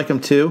I like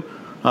him too.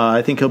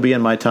 I think he'll be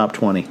in my top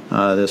 20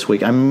 this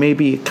week. I may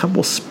be a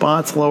couple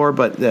spots lower,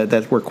 but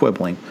that we're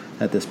quibbling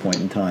at this point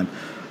in time.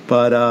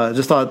 But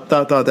just thought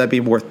that'd be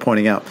worth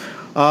pointing out.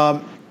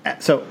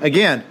 So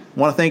again,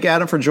 want to thank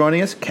Adam for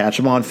joining us. Catch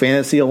him on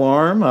Fantasy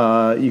Alarm.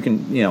 You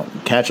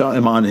can catch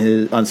him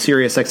on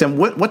Sirius XM.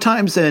 What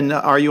times then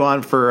are you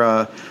on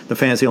for the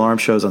Fantasy Alarm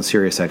shows on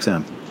Sirius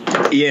XM?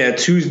 Yeah,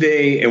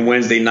 Tuesday and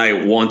Wednesday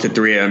night, 1 to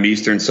 3 a.m.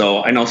 Eastern.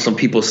 So I know some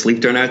people sleep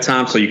during that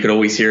time, so you could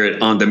always hear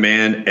it on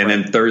demand. And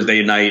then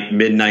Thursday night,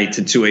 midnight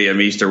to 2 a.m.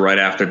 Eastern, right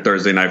after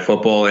Thursday Night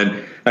Football.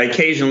 And I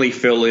occasionally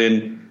fill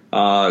in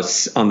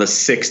on the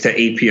 6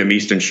 to 8 p.m.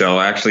 Eastern show.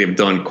 I actually have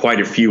done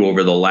quite a few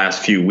over the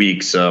last few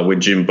weeks with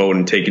Jim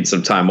Bowden taking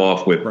some time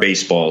off with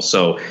baseball.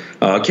 So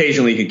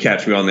occasionally you can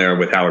catch me on there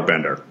with Howard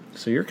Bender.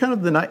 So you're kind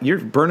of you're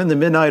burning the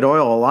midnight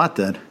oil a lot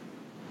then.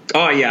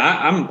 Oh,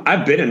 yeah,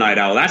 I've been a night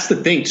owl. That's the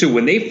thing, too.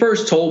 When they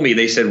first told me,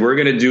 they said, we're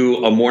going to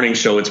do a morning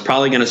show. It's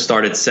probably going to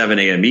start at 7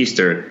 a.m.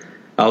 Eastern.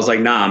 I was like,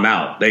 nah, I'm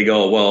out. They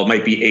go, well, it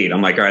might be 8.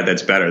 I'm like, all right,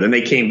 that's better. Then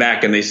they came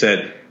back and they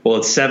said, well,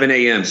 it's 7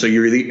 a.m., so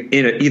you're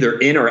either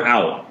in or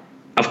out.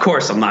 Of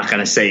course, I'm not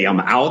going to say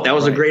I'm out. That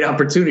was a great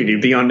opportunity to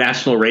be on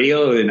national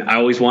radio, and I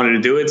always wanted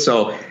to do it.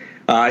 So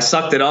I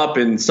sucked it up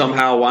and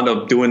somehow wound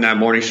up doing that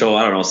morning show,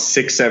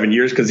 6-7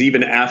 years, because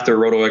even after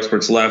Roto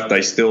Experts left,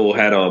 I still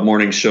had a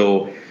morning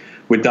show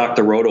with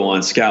Dr. Roto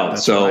on Scout.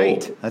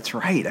 That's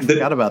right. I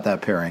forgot about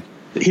that pairing.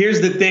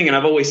 Here's the thing, and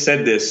I've always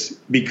said this,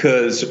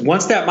 because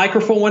once that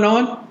microphone went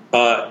on,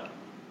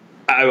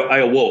 I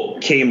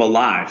awoke, came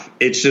alive.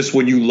 It's just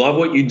when you love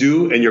what you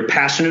do and you're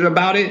passionate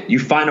about it, you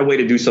find a way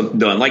to do something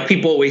done. Like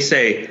people always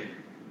say,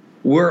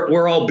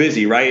 we're all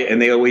busy, right?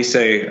 And they always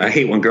say, I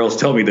hate when girls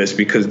tell me this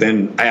because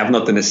then I have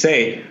nothing to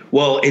say.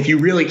 Well, if you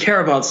really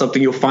care about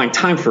something, you'll find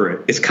time for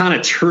it. It's kind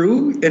of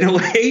true in a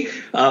way,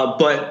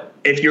 but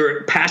if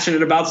you're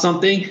passionate about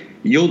something,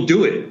 you'll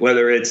do it,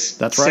 whether it's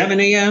 7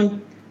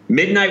 a.m.,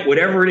 midnight,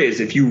 whatever it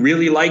is. If you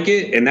really like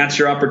it and that's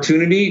your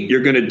opportunity,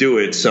 you're going to do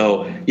it.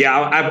 So, yeah,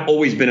 I've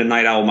always been a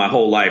night owl my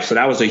whole life. So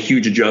that was a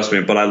huge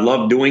adjustment, but I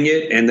love doing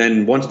it. And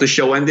then once the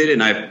show ended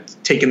and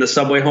I've taken the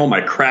subway home,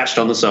 I crashed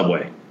on the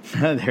subway.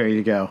 There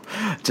you go.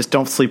 Just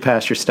don't sleep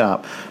past your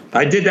stop.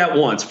 I did that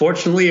once.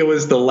 Fortunately, it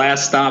was the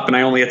last stop and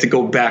I only had to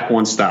go back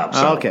one stop.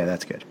 So. Okay,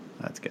 that's good.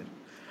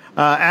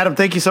 Adam,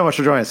 thank you so much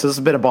for joining us. This has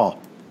been a ball.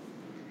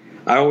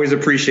 I always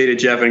appreciate it,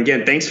 Jeff. And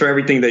again, thanks for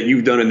everything that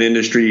you've done in the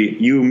industry.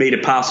 You made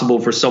it possible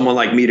for someone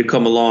like me to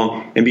come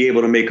along and be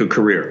able to make a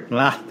career.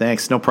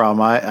 Thanks. No problem.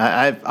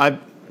 I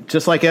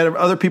just like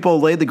other people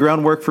laid the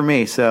groundwork for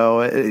me,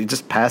 so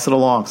just pass it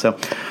along. So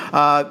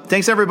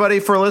thanks,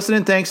 everybody, for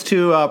listening. Thanks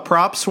to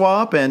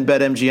PropSwap and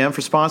BetMGM for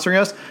sponsoring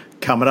us.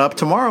 Coming up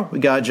tomorrow, we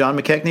got John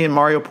McKechnie and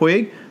Mario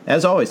Puig.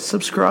 As always,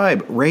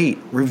 subscribe, rate,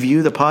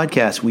 review the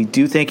podcast. We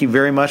do thank you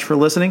very much for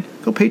listening.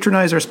 Go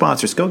patronize our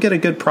sponsors. Go get a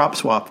good prop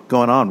swap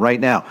going on right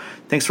now.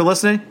 Thanks for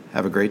listening.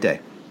 Have a great day.